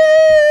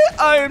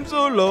 I am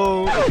so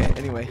low. Okay,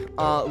 anyway.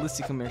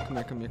 Lissy, come here.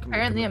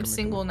 Apparently I'm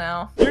single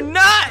now. You're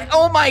not!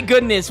 Oh my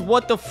goodness,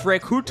 what the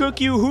frick? Who took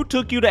you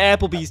to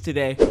Applebee's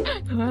today?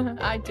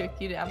 I took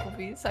you to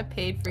Applebee's. I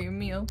paid for your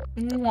meal.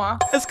 Mwah.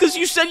 That's because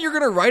you said you're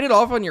gonna write it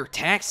off on your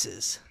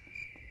taxes.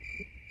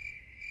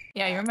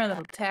 Yeah, you're my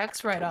little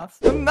tax write-off.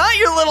 I'm not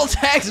your little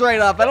tax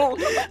write-off.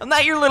 I'm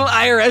not your little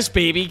IRS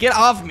baby. Get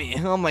off me.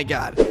 Oh my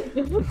God.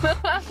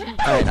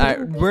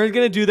 Alright, we're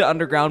gonna do the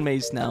underground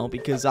maze now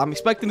because I'm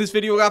expecting this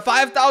video got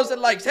 5,000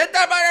 likes. Hit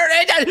that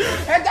button,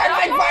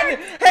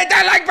 hit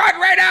that like button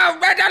right now.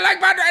 Hit that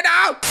like button right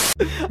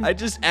now. I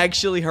just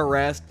actually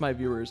harassed my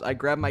viewers. I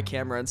grabbed my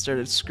camera and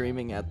started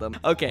screaming at them.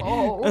 Okay.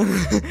 Oh.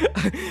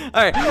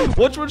 All right.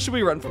 Which one should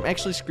we run from?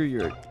 Actually, screw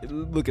your.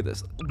 Look at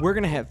this. We're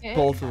gonna have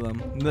both of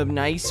them. The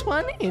nice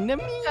one and the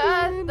mean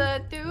one.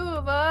 The two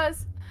of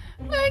us.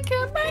 We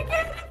can make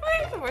it.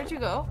 Where'd you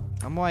go?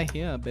 I'm right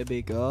here,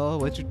 baby girl.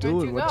 What you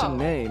doing? you What's your go?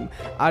 name?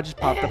 I just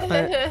popped the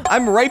fan.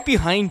 I'm right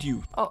behind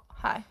you. Oh,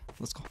 hi.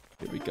 Let's go.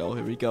 Here we go.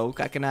 Here we go.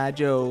 Coconut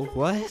Joe.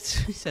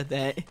 What? Who said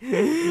that?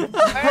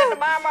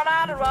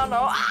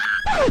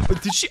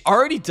 Did she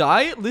already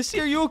die? Lissy,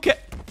 are you okay?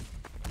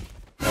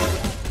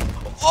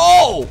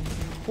 Oh!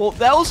 Well,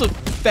 that was a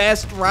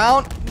fast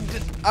round.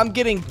 I'm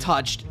getting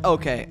touched.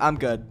 Okay, I'm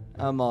good.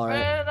 I'm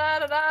alright.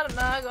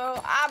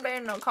 I've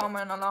been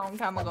coming a long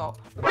time ago.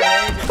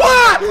 Where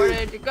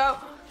did you go?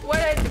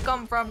 Where did you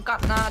come from,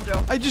 Cotton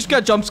Joe? I just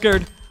got jump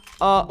scared.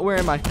 Where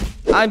am I?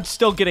 I'm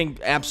still getting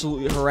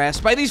absolutely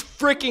harassed by these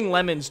freaking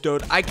lemons,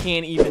 dude. I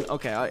can't even.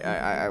 Okay,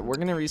 we're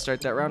gonna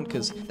restart that round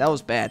because that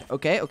was bad.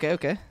 Okay. Okay.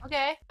 Okay,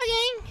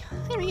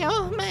 here we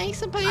go, my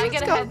senpai. I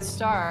get a head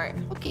start.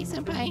 Okay,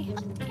 senpai.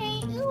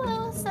 Okay,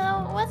 well, so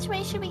which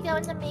way should we go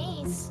in the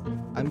maze?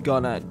 I'm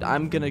gonna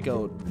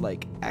go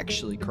like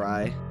actually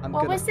cry.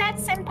 What was that,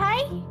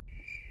 senpai?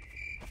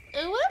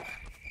 Ooh.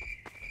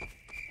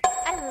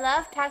 I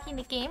love talking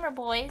to gamer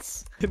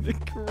boys. I'm gonna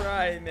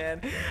cry,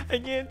 man. I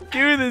can't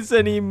do this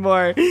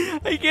anymore.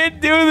 I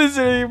can't do this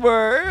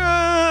anymore.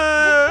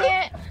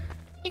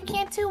 You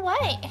can't do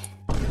what?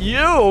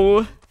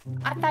 You.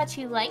 I thought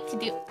you liked to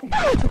do.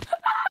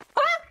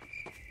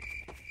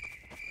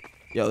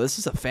 Yo, this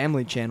is a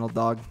family channel,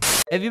 dog.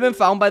 Have you been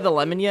found by the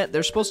lemon yet?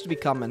 They're supposed to be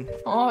coming.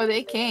 Oh,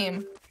 they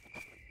came.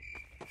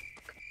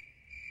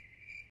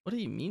 What do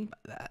you mean by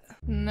that?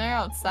 And they're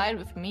outside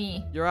with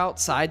me. You're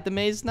outside the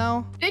maze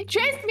now? They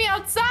chased me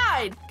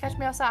outside. Catch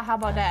me outside. How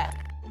about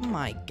that? Oh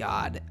my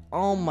god.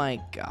 Oh my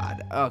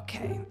god.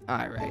 Okay.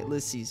 Alright.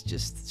 Lissy's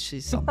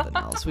she's something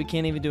else. We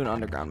can't even do an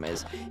underground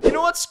maze. You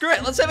know what? Screw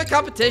it. Let's have a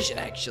competition,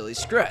 actually.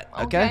 Screw it.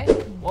 Okay?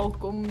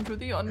 Welcome to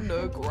the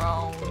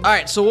underground.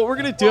 Alright, so what we're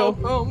gonna do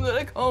Welcome to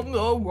the come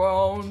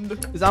around.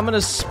 is I'm gonna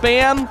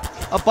spam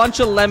a bunch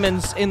of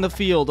lemons in the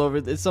field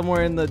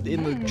somewhere in the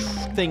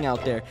thing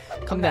out there.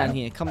 Come down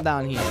here. Come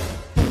down here.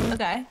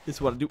 Okay. This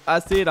is what I do. I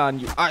sit on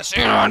you. I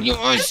sit on you.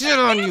 I sit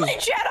on you.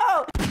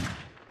 Shadow.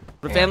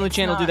 Would a family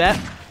channel do that?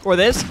 Or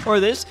this?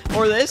 Or this?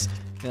 Or this?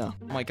 Yeah.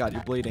 Oh my god,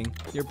 you're bleeding.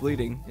 You're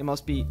bleeding. It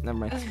must be. Never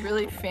mind. That's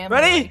really family.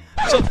 Ready?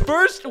 So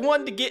first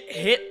one to get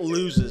hit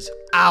loses.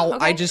 Ow!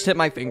 Okay. I just hit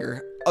my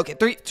finger. Okay,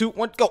 3, 2,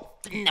 1, go.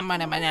 My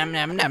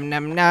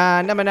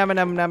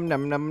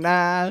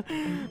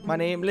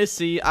name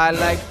Lissy. I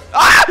like.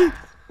 Ah!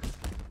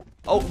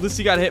 Oh,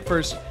 Lissy got hit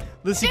first.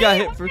 Lissy got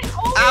hit first.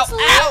 Ow! Ow!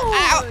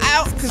 Ow!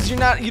 Ow! Because you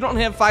don't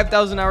have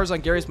 5,000 hours on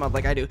Gary's mod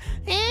like I do.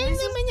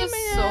 This is just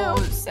so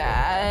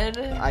sad.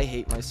 I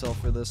hate myself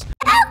for this.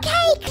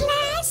 Okay,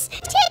 class.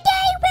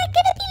 Today we're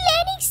gonna be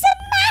learning some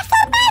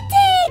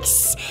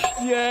mathematics.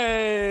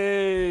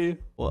 Yay!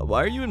 Well,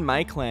 why are you in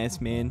my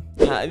class, man?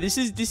 This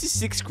is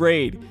 6th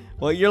grade.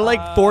 Well, you're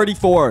like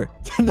 44.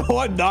 No,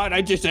 I'm not.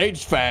 I just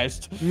aged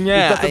fast. Yeah,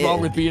 There's nothing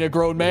wrong with being a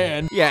grown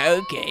man. Yeah,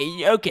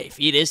 okay,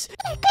 fetus.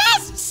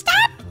 Class,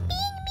 stop being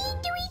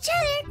mean to each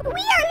other.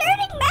 We are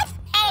learning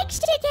mathematics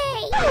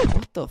today.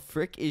 What the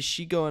frick is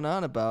she going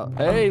on about?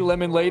 Hey,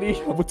 lemon lady,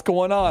 what's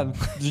going on?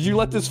 Did you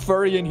let this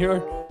furry in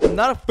here? I'm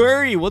not a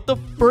furry. What the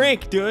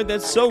frick, dude?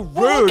 That's so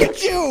rude. Look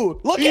at you!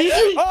 Look at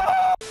you!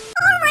 Ah!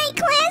 All right,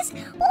 class.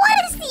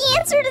 What is the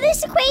answer to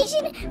this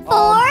equation?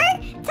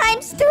 4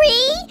 times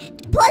 3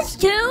 plus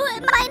 2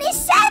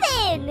 minus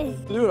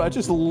 7. Dude, I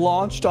just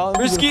launched on.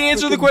 Risky,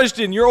 answer the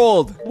question. You're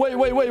old. Wait.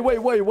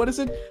 What is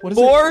it? What is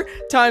 4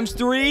 times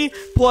 3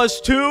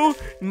 plus 2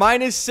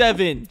 minus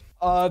 7.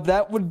 it?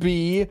 That would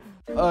be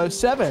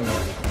 7.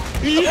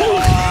 Oh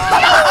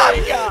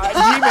my god!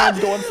 G-Man's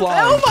going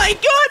flying. Oh my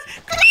god!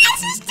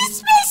 Class is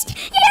dismissed.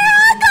 You're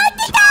all going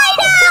to die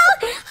now.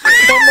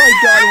 Oh my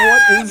god,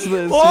 what is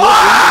this?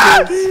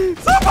 What is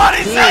this?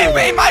 Somebody save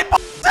me! My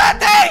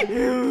Sunday!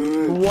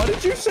 What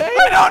did you say?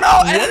 I don't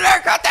know!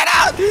 Editor, cut that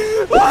out!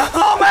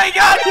 Oh my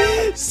god!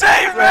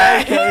 Save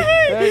me!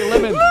 Hey,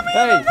 Lemon.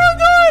 Hey.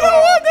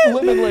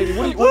 Lemon lady,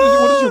 what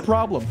is your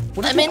problem?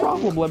 What is your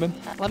problem, Lemon?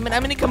 Lemon,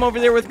 I'm gonna come over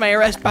there with my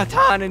arrest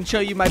baton and show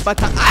you my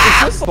baton.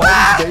 Is this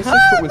Bob's Basics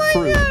but with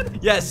fruit?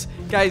 Yes,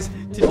 guys,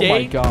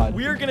 today God.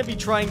 we are gonna be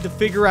trying to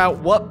figure out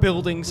what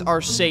buildings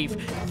are safe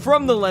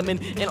from the lemon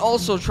and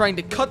also trying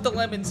to cut the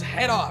lemon's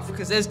head off.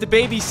 Because as the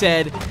baby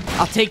said,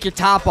 I'll take your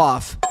top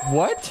off.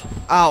 What?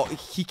 Ow,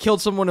 he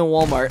killed someone in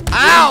Walmart.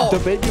 Ow! The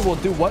baby will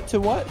do what to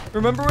what?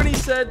 Remember when he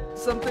said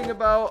something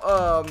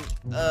about,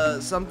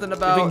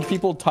 Giving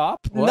people top?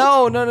 What?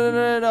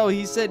 No.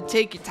 He said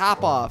take your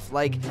top off.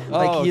 Like he'll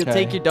okay.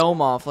 take your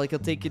dome off. Like he'll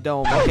take your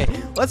dome. Okay,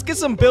 let's get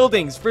some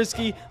buildings,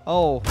 Frisky.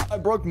 Oh, I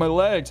broke my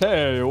legs.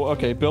 Hey,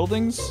 okay,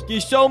 buildings. you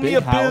show me Big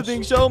a house.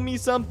 building. Show me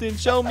something.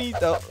 Show me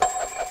the.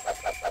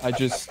 I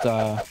just,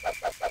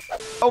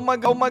 Oh my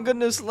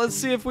goodness. Let's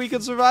see if we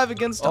can survive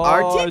against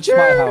our teacher. It's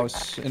my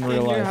house in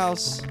real life. Your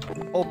house.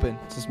 Open.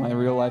 This is my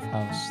real life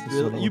house.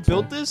 Really? You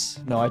built this?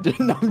 No, I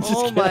didn't. I'm just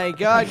Oh kidding. my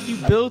god, you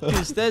built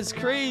this. That's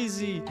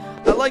crazy.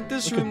 I like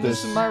this room.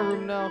 This is my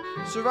room now.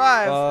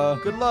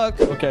 Survive. Good luck.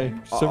 Okay,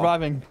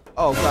 surviving.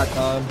 Oh god.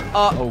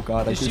 Oh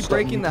god. Is she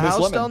breaking the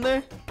house down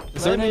there?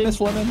 Is her name Miss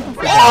Lemon?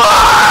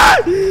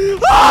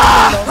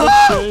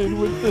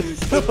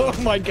 Oh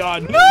my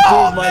god. Dude,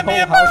 my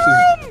whole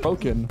house is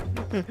broken.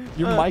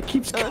 Your mic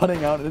keeps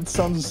cutting out and it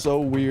sounds so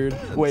weird.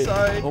 Wait.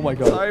 Sorry. Oh my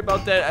god. Sorry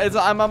about that.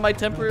 I'm on my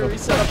temporary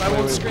setup. I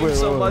won't scream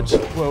so much.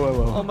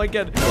 Whoa. Oh my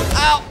god.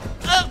 Ow!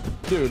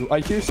 Dude, I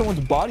hear someone's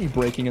body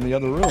breaking in the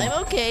other room.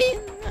 I'm okay.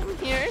 I'm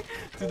here.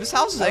 Dude, this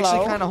house is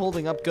actually kind of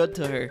holding up good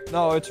to her.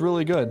 No, it's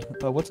really good.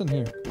 What's in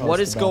here? Oh, what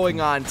is going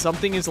on?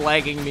 Something is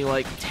lagging me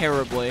like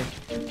terribly.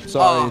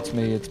 Sorry, it's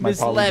me. It's my Miss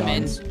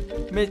polygons.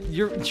 Lemon.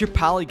 Your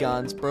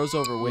polygons, bro's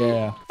overweight.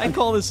 Yeah. I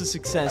call this a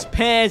success.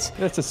 Pass.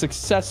 It's a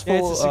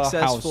successful,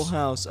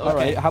 house. Okay. All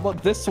right. How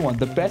about this one?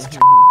 The best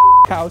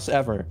house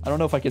ever. I don't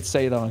know if I could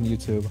say that on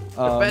YouTube.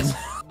 Best.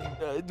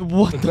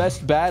 What? The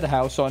best bad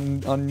house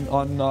on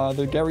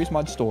the Gary's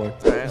Mod store.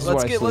 All right,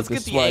 let's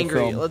get the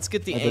angry. Let's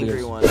get the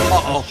angry one.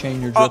 Let's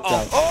chain your drift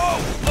out.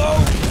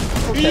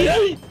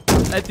 Okay.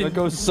 There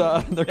goes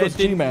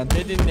G-Man.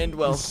 It didn't end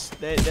well.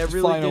 That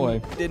really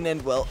didn't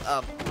end well.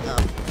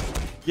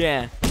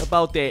 Yeah,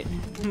 about that.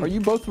 Are you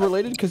both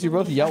related? Because you're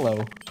both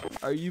yellow.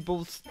 Are you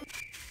both?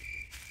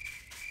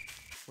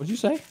 What'd you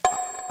say?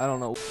 I don't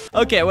know.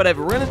 Okay,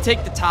 whatever. We're gonna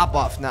take the top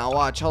off now.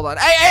 Watch. Hold on.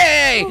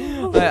 Hey!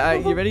 You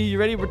ready? You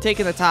ready? We're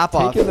taking the top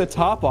off. Taking the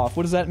top off.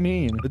 What does that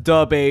mean?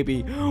 Duh,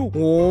 baby. Oh,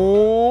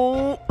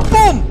 boom!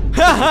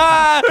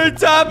 Haha! Her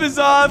top is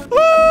off.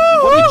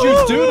 What did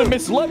you do to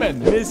Miss Lemon?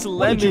 Miss Lemon.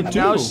 What did you do?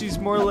 Now she's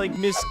more like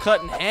Miss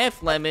Cut in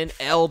Half Lemon.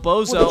 El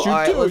Bozo.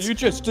 What did you do? You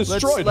just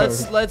destroyed her.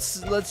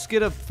 Let's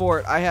get a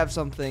fort. I have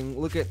something.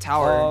 Look at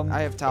tower.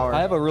 I have tower.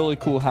 I have a really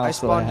cool house. I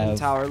spawned in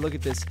tower. Look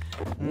at this.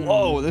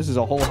 Whoa! This is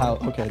a whole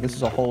house. Okay, this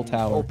is a whole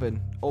tower.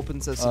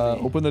 Open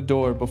sesame. Open the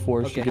door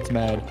before she gets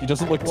mad. She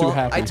doesn't look too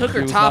happy. I took her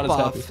She was top not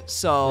as off, happy.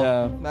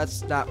 so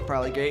that's not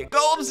probably great.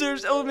 Go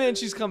upstairs. Oh man,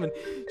 she's coming.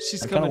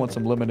 She's I coming. kind of want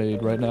some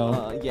lemonade right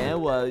now. Yeah,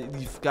 well,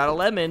 you've got a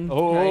lemon.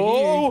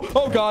 Oh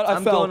god, I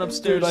I'm fell. going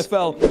upstairs. Dude, I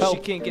fell. She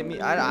can't get me.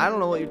 I don't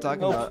know what you're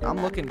talking about.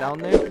 I'm looking down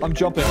there. I'm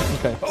jumping.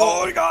 Okay.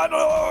 Oh my god.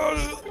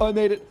 Oh, I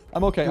made it.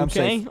 I'm okay. I'm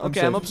safe.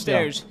 Okay, I'm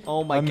upstairs. Yeah.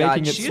 Oh my I'm god,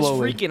 making it she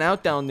slowly. is freaking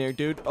out down there,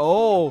 dude.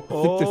 Oh. I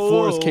think the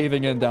floor is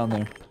caving in down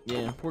there.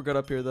 Yeah, we're good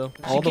up here though.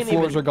 All the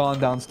floors are gone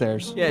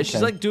downstairs. Yeah,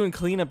 she's like doing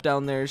cleanup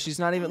down there. She's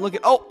not even looking.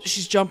 Oh,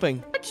 she's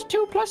jumping. What's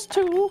 2 plus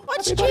 2?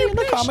 What's Everybody 2 in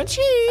the plus comments.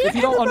 2? If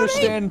you don't Everybody.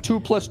 understand 2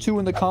 plus 2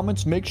 in the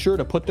comments, make sure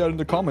to put that in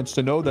the comments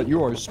to know that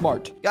you are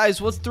smart. Guys,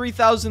 what's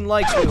 3,000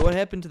 likes? Wait, what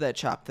happened to that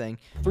chop thing?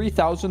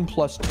 3,000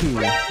 plus 2.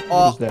 What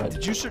is that?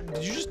 Did you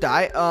just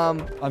die? I'm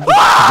just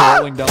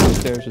rolling down the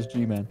stairs as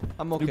G-Man.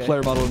 I'm okay. New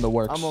player model in the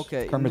works. I'm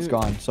okay. Kermit's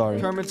gone. Sorry.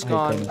 Kermit's I hate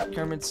gone. Kermit.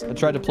 Kermit's. I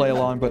tried to play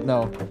along, but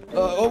no.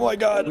 Oh my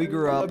god. We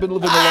grew up. I've been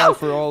living the life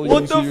for all these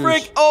years. What the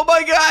frick? Oh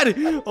my god!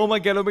 Oh my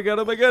god! Oh my god!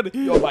 Oh my god!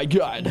 Oh my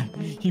god.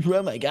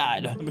 Oh my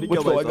god.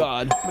 What's going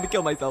on? I'm gonna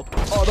kill myself.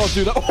 Oh, don't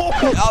do that.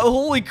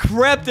 Holy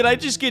crap! Did I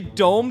just get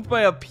domed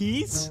by a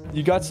piece?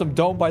 You got some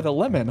dome by the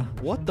lemon.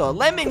 What the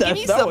lemon? Give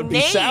me That some would be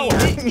name. sour.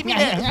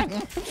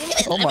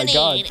 Oh my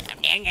god.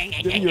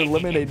 Give me your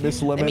lemonade,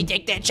 Miss Lemon. Let me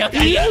take that choke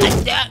out of you.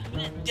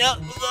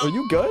 Are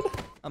you good?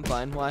 I'm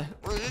fine. Why?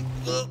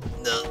 You're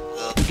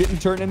getting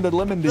turned into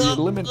lemon to your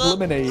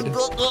lemonade. You're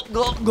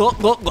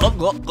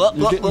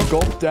getting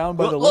gulped down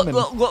by the lemon.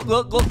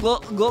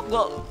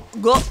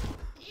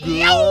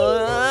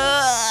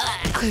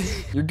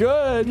 You're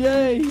good.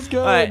 Yay, he's good.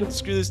 Alright,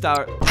 screw this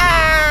tower.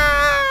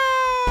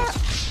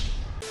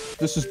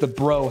 This is the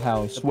bro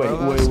house. Wait.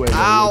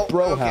 Ow.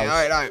 Bro Okay,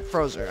 house. alright.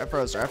 Froze her. I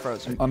froze her.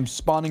 I'm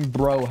spawning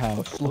bro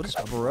house. What is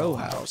bro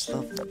house?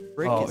 The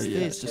frick Oh, is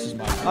yes, this? this is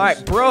my house.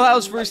 Alright, bro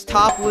house versus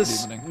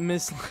topless Good evening.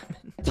 Miss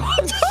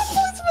Lemon.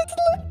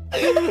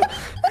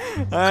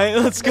 Alright,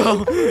 let's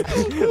go.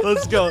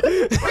 Let's go.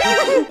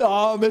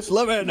 Oh, Miss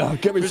Lemon.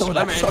 Give me some of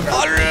that sugar.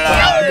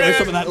 Give me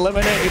some of that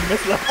lemonade,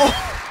 Miss Lemon.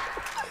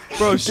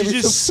 Bro, she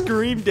just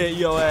screamed at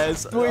your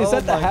ass. Wait, is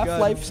that the my God.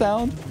 Half-Life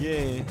sound? Yeah.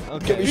 Give me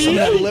Okay. some of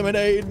that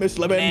lemonade, Miss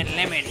Lemon.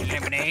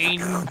 Lemonade.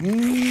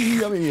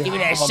 Yummy. Give me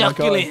that Oh my God.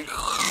 succulent.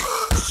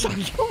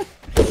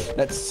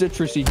 That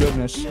citrusy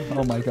goodness.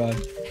 Oh my god.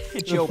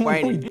 Joe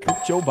Biden.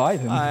 Joe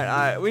Biden.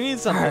 Alright. We need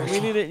something.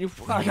 We need it.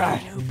 Oh god.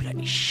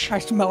 I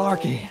smell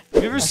arky.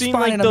 Have you ever seen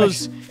like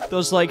those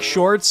like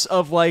shorts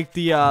of like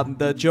the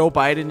Joe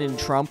Biden and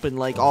Trump and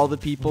like all the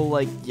people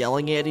like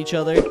yelling at each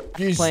other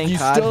playing You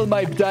COD? stole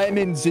my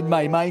diamonds in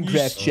my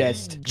Minecraft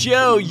chest.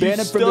 Joe, you Ban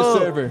him from the stole.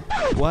 server.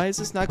 Why is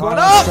this not going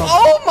no, up? no.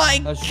 Oh my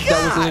That was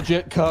god!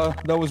 legit,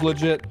 That was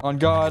legit. On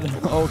God.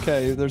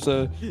 Okay, there's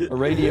a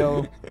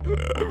radio.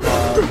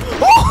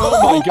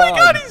 Oh my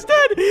god, he's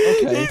dead.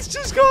 Okay. He's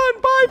just gone.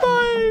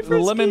 Bye-bye. The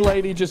lemon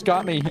lady just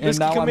got me, and Frisky,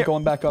 now come I'm here.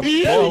 going back up.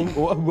 Whoa,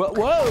 whoa,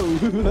 whoa.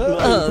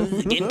 This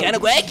is getting kind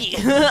of wacky.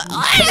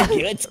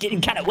 It's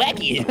getting kind of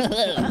wacky.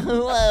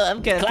 Whoa,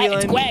 I'm kind of It's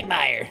feeling.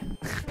 Quagmire.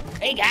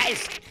 Hey,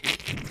 guys.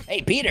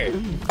 Hey, Peter.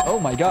 Oh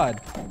my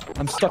god.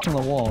 I'm stuck in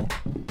the wall.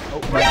 Oh,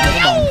 never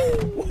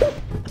mind. What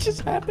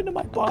just happened to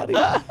my body?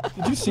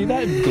 Did you see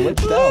that? It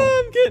glitched out.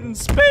 Oh, I'm getting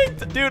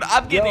spanked. Dude,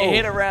 I'm getting Yo,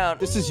 hit around.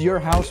 This is your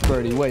house,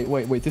 Birdie.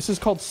 Wait. This is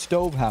called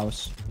Stove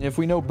House. If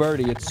we know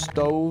Birdie, it's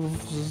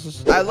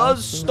stoves. I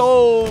love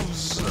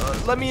stoves.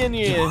 Let me in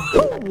here.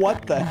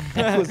 What the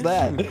heck was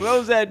that?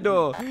 Close that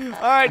door. All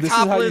right, This is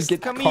how you topless.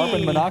 get Come carbon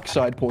here.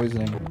 monoxide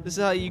poisoning. This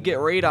is how you get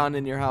radon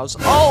in your house.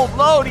 Oh,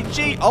 Lord, he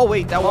cheat. Oh,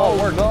 wait, that won't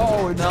work.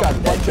 No, it's got a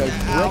bunch of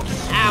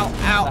bricks. Ow,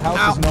 ow, The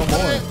house is no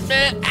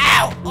more.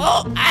 Ow,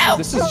 oh, ow.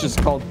 This is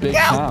just called Big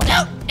Town.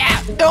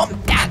 Don't.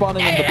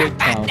 Spawning into Big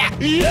Town.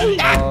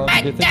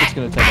 I think it's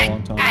gonna take a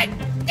long time.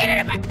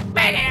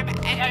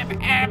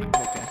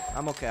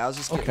 I'm okay. I was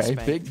just getting Okay,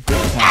 spanked. big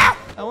town.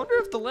 I wonder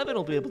if the lemon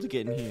will be able to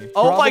get in here.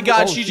 Oh my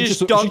god, she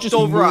just dunked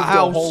over moved a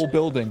house. The whole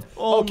building.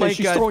 Oh okay, my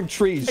she's god. throwing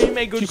trees. Hey,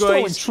 my good she's guys.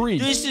 throwing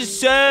trees. This is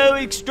so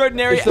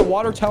extraordinary. Is the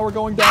water tower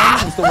going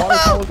down? Is the water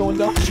tower going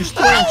down? She's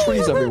throwing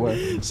trees everywhere.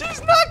 She's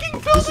knocking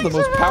buildings This is the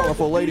most around.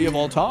 powerful lady of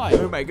all Oh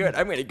time. my god,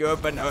 I'm gonna go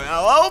up and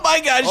oh my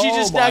god, she Oh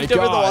just my knocked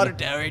over the God. water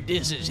tower.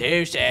 This is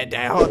so sad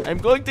now. I'm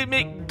going to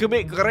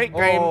commit great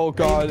crime. Oh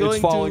god, I'm it's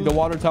going falling. to- The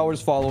water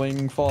tower's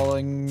falling.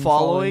 Following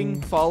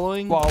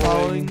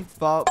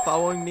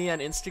me on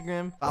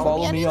Instagram.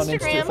 Follow me on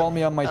Instagram. Follow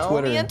me on my Follow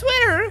Twitter. me on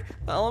Twitter.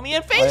 Follow me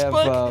on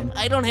Facebook.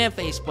 I have, don't have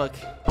Facebook.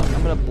 I'm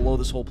gonna blow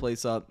this whole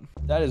place up.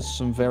 That is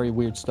some very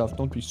weird stuff.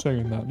 Don't be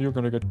saying that. You're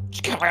gonna get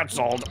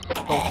canceled.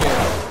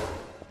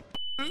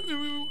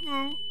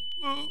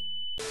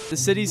 The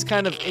city's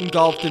kind of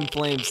engulfed in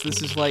flames.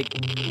 This is like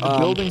The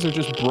buildings are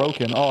just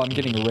broken. Oh, I'm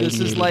getting irradiated. this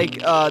is like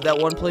that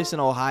one place in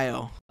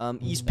Ohio,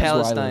 East That's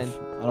where I Palestine. live.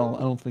 I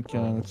don't think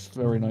it's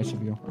very nice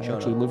of you. I Shut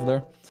actually up. live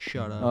there.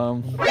 Shut up.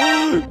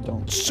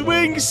 Don't.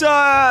 Swing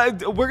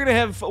side. We're gonna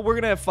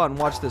have fun.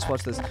 Watch this. All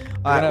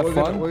right, have we're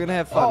fun? We're gonna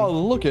have fun. Oh,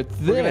 look at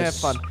this. We're gonna have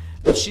fun.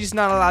 But she's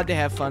not allowed to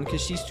have fun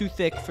because she's too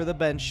thick for the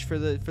bench for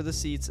the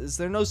seats. Is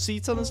there no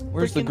seats on this?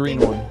 Where's the freaking green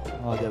thing? one?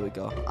 Oh, there we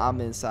go. I'm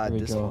inside There we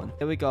this go. one.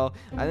 There we go.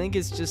 I think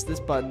it's just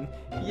this button.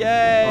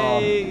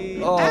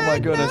 Yay! Oh my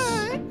goodness.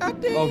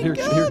 Oh, here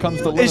comes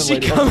the lemon Is she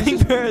lady. coming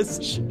for us?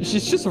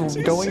 She's just going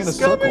in a She's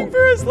circle. coming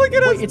for us. Look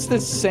at us. Wait, it's the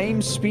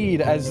same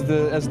speed as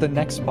the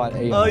next spot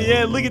AI. Oh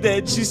yeah, look at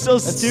that. She's so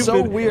That's stupid.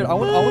 so weird. I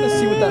want to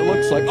see what that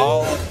looks like.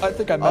 Oh, I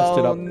think I messed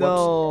it Oh up. Whoops.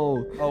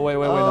 no. Oh wait,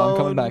 no, I'm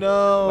coming back.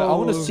 No. Wait, I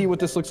want to see what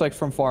this looks like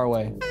from far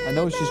away. I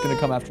know she's gonna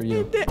come after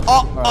you.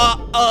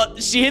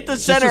 She hit the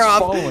center just off.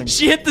 following.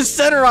 She hit the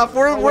center off.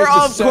 We're wait, the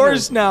off center.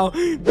 course now.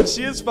 But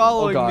she is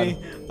following God. me.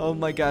 Oh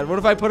my god. What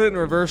if I put it in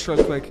reverse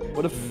real quick?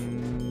 What if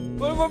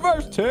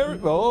reverse Terry?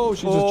 Oh,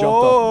 she just jumped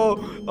up.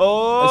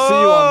 Oh. I see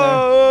you on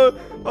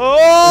there. Oh.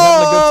 You're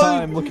having a good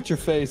time. Look at your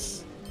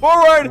face.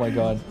 Forward. Oh my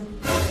god.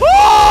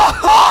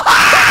 Oh,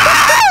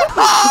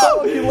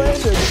 Oh, you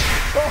landed.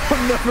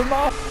 Oh, never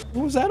mind.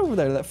 What was that over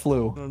there that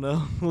flew? I don't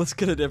know. Let's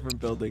get a different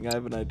building. I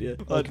have an idea.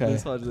 Okay.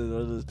 Watch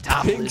this.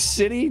 Big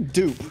city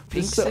dupe.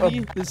 Big This,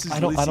 city? This is I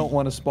don't Lizzie.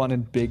 want to spawn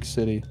in big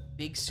city.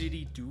 Big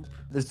city dupe.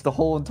 It's the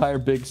whole entire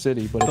big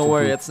city, but Don't it's a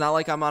worry, dupe. it's not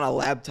like I'm on a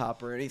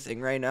laptop or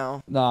anything right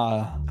now.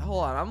 Nah,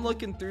 Hold on, I'm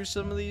looking through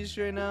some of these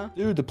right now.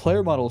 dude, the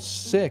player model's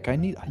sick. I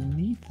need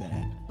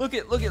that. Look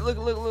at look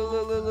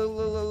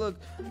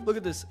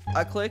at this.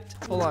 I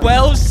clicked. Hold on.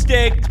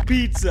 Well-stacked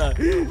pizza.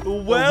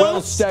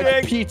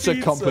 Well-stacked pizza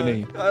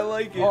company. I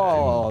like it.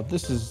 Oh,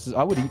 this is.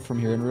 I would eat from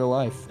here in real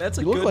life. That's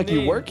a you look good like name.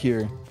 you work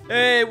here.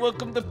 Hey,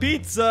 welcome to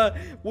pizza.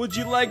 Would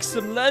you like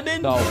some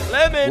lemon? No.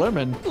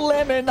 Lemon.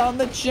 Lemon on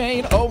the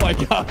chain. Oh my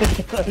god.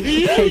 I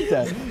hate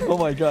that. Oh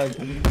my god.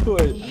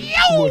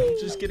 Wait.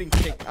 Just getting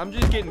kicked. I'm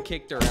just getting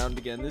kicked around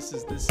again. This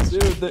is.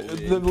 Dude,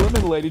 the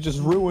lemon lady just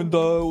ruined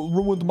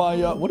my.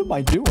 What am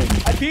I doing?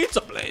 A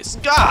pizza place.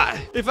 God,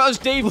 if I was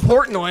Dave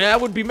Portnoy, I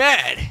would be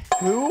mad.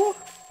 Who?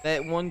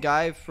 That one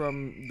guy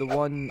from the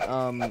one,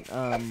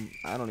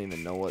 I don't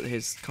even know what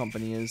his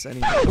company is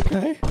anymore.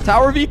 Okay.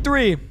 Tower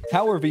V3.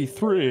 Tower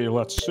V3.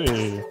 Let's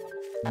see.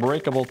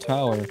 Breakable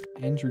tower.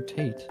 Andrew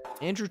Tate.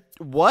 Andrew,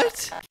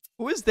 what?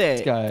 Who is This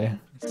that? guy.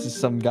 This is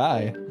some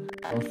guy.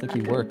 I don't think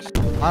he works.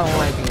 I don't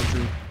like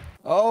Andrew.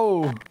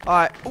 Oh.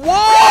 Alright.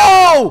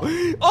 Whoa!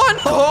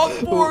 Uncalled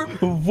for.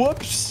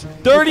 Whoops.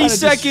 30 Kinda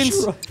seconds.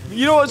 destroy-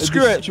 You know what?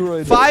 Screw it.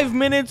 destroyed it. 5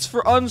 minutes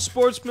for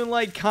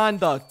unsportsmanlike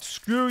conduct.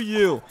 Screw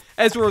you.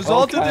 As a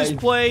result of this Okay.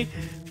 play,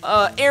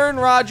 Aaron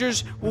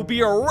Rodgers will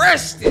be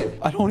arrested.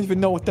 I don't even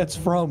know what that's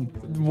from.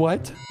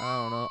 What? I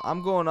don't know.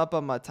 I'm going up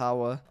on my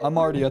tower. I'm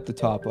already at the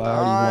top. I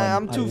already won.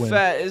 I'm I too win.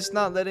 fat. It's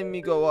not letting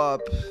me go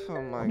up.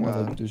 Oh my I'm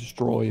gonna god.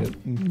 destroy it.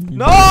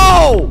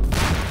 No!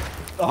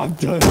 I'm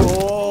done.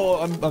 Oh,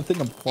 I think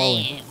I'm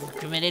falling. Hey, we've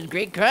committed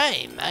great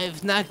crime.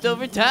 I've knocked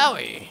over tower.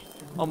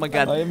 Oh my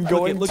god. I am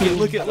going look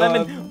to, at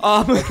lemon.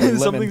 okay,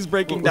 Something's lemon.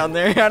 breaking down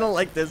there. I don't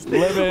like this.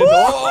 Lemon.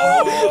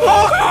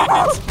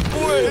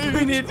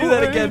 We need to do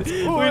that again.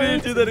 We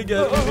need to do that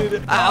again.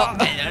 Oh,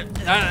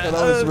 That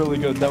was really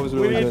good. That was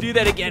We really need to good. do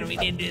that again. We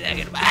need to do that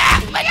again.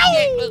 I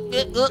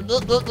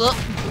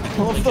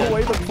love the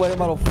way the player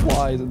model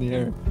flies in the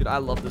air. Dude, I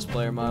love this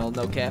player model.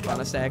 No cap on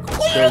a stack.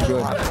 Very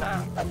good.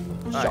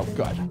 So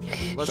good.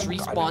 let's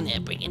respawn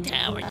that freaking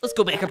tower. Let's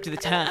go back up to the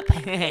top.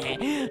 My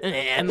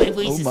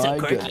voice Oh is my so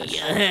quirky.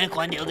 goodness.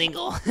 Quandale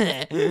dingle.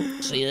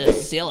 So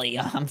silly.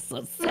 I'm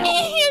so silly.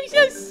 I'm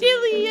so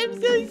silly.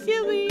 I'm so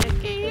silly.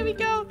 Okay, here we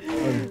go.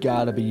 I've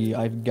gotta be.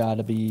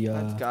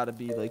 It's gotta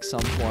be like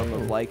some form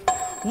of like.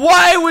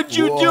 Why would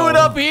you do it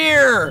up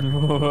here?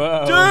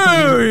 Whoa.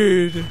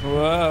 Dude!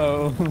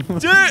 Whoa.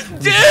 Dude!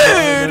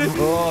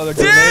 Oh, the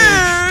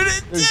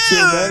grenades. Dude! There's too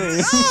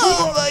many.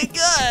 Oh my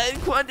god!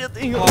 Quandale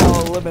dingle.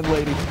 Oh, lemon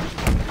lady.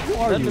 Who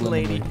are you, Lemon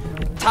lady.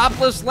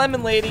 Topless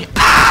lemon lady.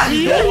 Ah!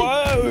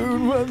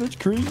 Whoa, that's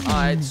creepy.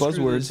 Alright,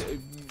 Buzzwords.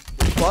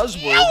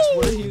 Buzzwords?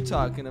 What are you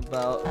talking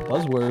about?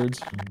 Buzzwords.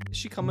 Is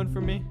she coming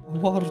for me?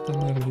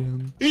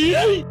 Watermelon.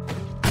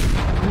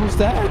 What was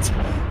that?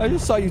 I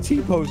just saw you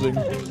T-posing.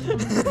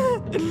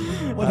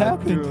 What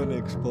happened? An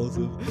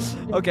explosive.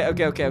 Okay.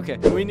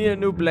 We need a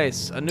new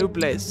place. A new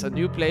face,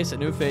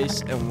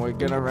 and we're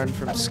gonna run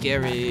from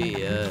scary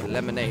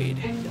lemonade.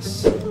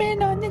 Yes.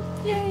 Man on the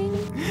train.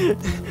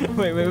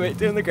 Wait.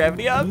 Turn the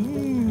gravity up.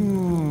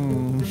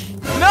 Mm.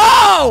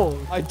 No!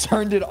 I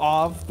turned it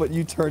off, but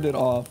you turned it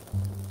off.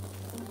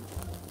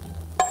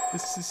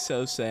 This is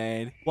so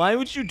sad. Why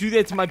would you do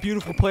that to my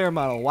beautiful player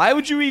model? Why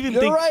would you even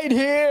You're think? right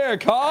here.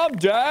 Calm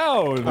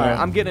down. All right,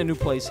 I'm getting a new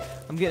place.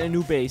 I'm getting a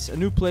new base, a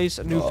new place,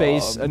 a new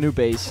face, a new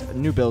base, a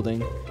new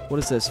building. What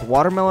is this?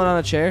 Watermelon on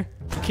a chair?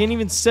 You can't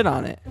even sit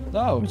on it.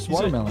 No, it's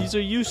watermelon. These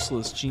are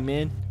useless,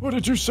 G-man. What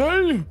did you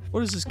say?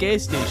 What is this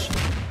gas station?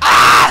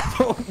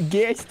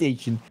 Gas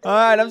station. All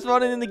right, I'm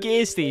spawning in the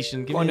gas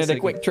station. Give me Going a to the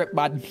second. quick trip,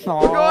 bud.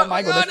 Oh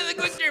my We're going goodness. to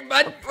the quick trip,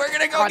 bud. We're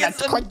gonna go Oh, get that's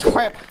some. quick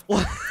trip.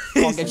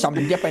 Go get some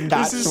Dippin'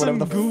 Dots. This is whatever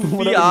some the goofy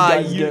whatever you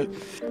guys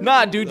get.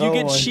 Nah, dude, you Oh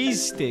get my.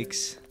 cheese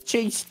sticks.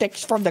 Cheese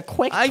sticks from the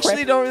quick I actually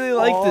trip. don't really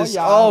like Oh, this.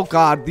 yeah. Oh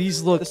god,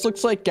 these look This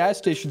looks like gas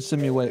station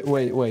simulate.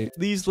 Wait.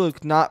 these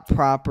look not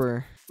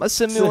proper. My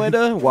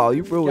simulator? Wow,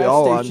 you really Gas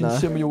all on station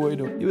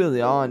simulator. you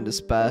really are on the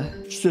spy.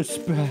 It's a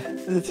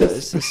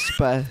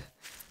spy.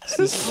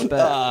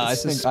 I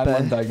think I'm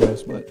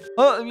undiagnosed, but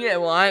Oh yeah,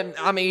 well I'm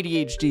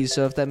ADHD,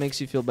 so if that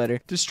makes you feel better.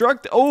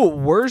 Destruct. Oh,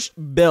 worst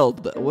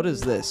build. What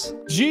is this?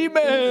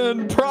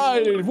 G-Man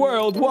Pride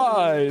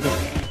Worldwide.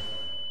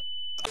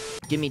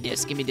 Give me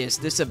this.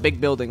 This is a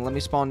big building. Let me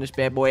spawn this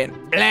bad boy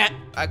in. Blah!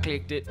 I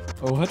clicked it.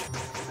 Oh, what?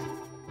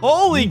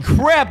 Holy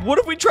crap! What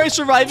if we try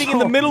surviving in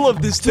the middle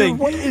of this thing?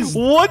 what is-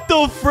 What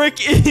the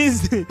frick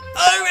is this?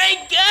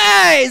 Alright,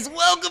 guys.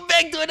 Welcome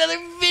back to another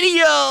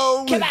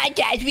video. Come on,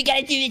 guys. We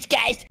gotta do this,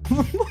 guys.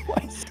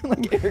 Why is it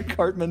like Eric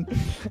Cartman?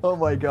 Oh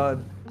my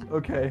god.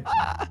 Okay.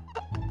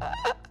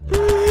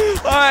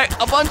 Alright,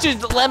 a bunch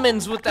of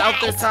lemons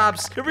without their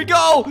tops. Here we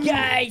go!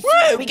 Guys,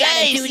 Woo, we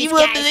gotta guys, do this, you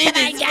won't guys. believe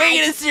Come on, this. We're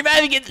gonna guys.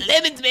 survive against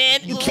lemons, man.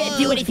 You can't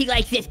do anything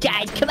like this,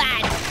 guys. Come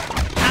on.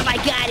 Oh my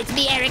god, it's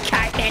me, Eric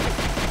Cartman.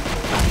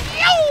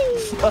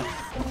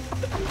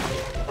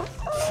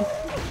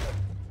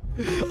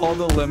 All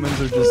the lemons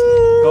are just.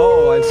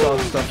 Oh, I saw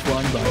stuff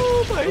flying by.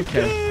 Oh my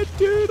god,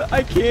 dude.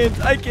 I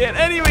can't.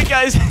 Anyway,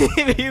 guys,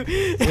 if you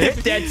Hit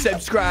that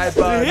subscribe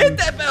button. hit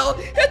that bell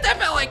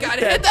icon,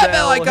 hit that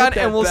bell icon,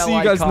 and we'll see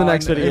you guys in the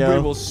next And we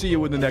video. will see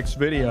you in the next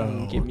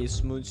video. Give me a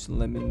smooch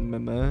lemon,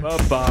 mama.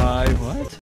 Bye-bye. What?